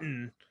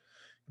button.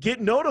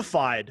 Get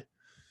notified.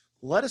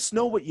 Let us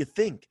know what you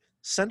think.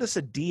 Send us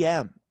a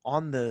DM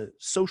on the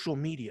social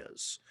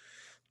medias.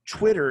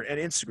 Twitter and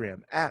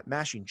Instagram at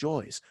Mashing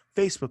Joys.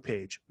 Facebook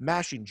page,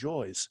 Mashing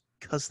Joys,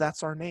 because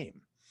that's our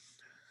name.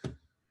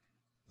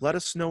 Let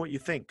us know what you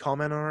think.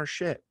 Comment on our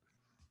shit.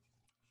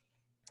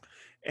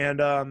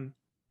 And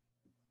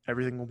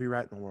everything will be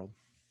right in the world.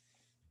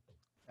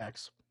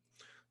 X.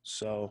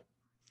 So,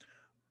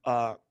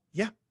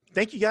 yeah.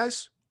 Thank you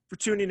guys for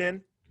tuning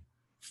in.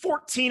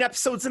 14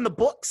 episodes in the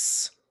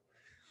books.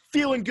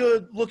 Feeling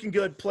good, looking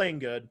good, playing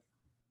good.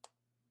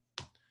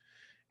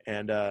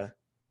 And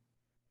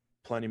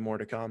plenty more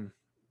to come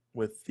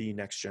with the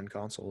next-gen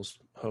consoles.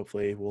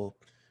 Hopefully we'll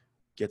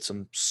get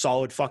some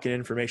solid fucking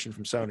information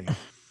from Sony.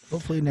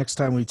 Hopefully next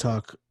time we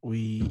talk,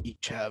 we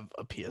each have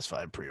a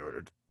PS5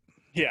 pre-ordered.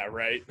 Yeah,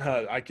 right.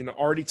 I can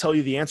already tell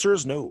you the answer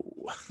is no.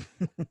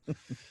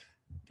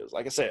 Because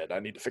like I said, I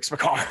need to fix my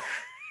car.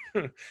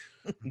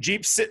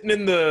 Jeep's sitting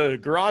in the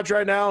garage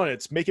right now, and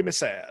it's making me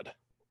sad.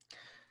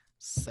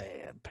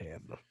 Sad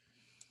panda.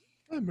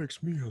 That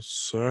makes me a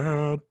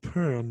sad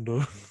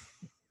panda.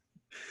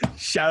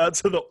 Shout out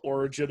to the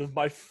origin of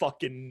my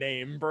fucking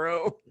name,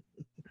 bro.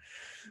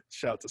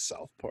 Shout out to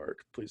South Park.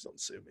 Please don't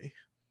sue me.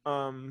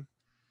 But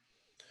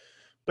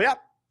yeah,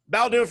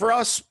 that'll do it for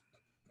us.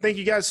 Thank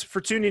you guys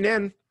for tuning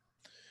in.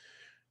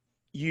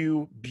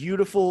 You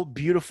beautiful,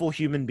 beautiful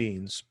human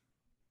beings.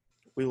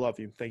 We love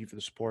you. Thank you for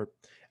the support.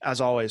 As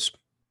always,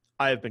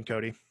 I have been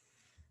Cody.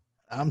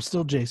 I'm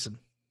still Jason.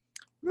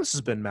 This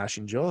has been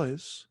Mashing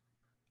Joys,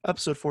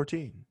 episode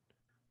 14.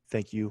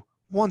 Thank you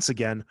once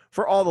again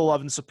for all the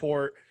love and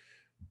support.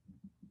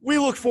 We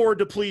look forward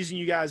to pleasing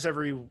you guys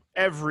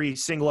every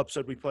single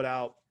episode we put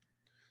out.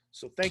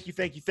 So thank you,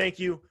 thank you, thank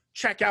you.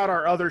 Check out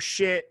our other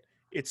shit.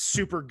 It's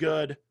super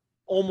good.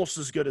 Almost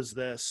as good as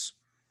this.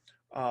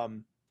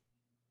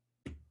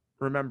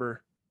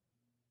 Remember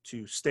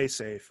to stay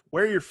safe.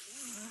 Wear your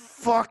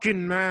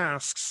fucking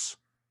masks.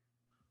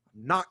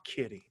 I'm not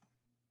kidding.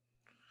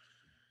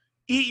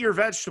 Eat your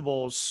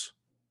vegetables.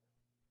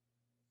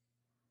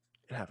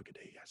 And have a good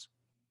day, you guys.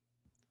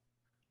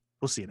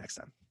 We'll see you next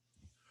time.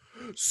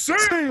 See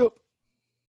ya!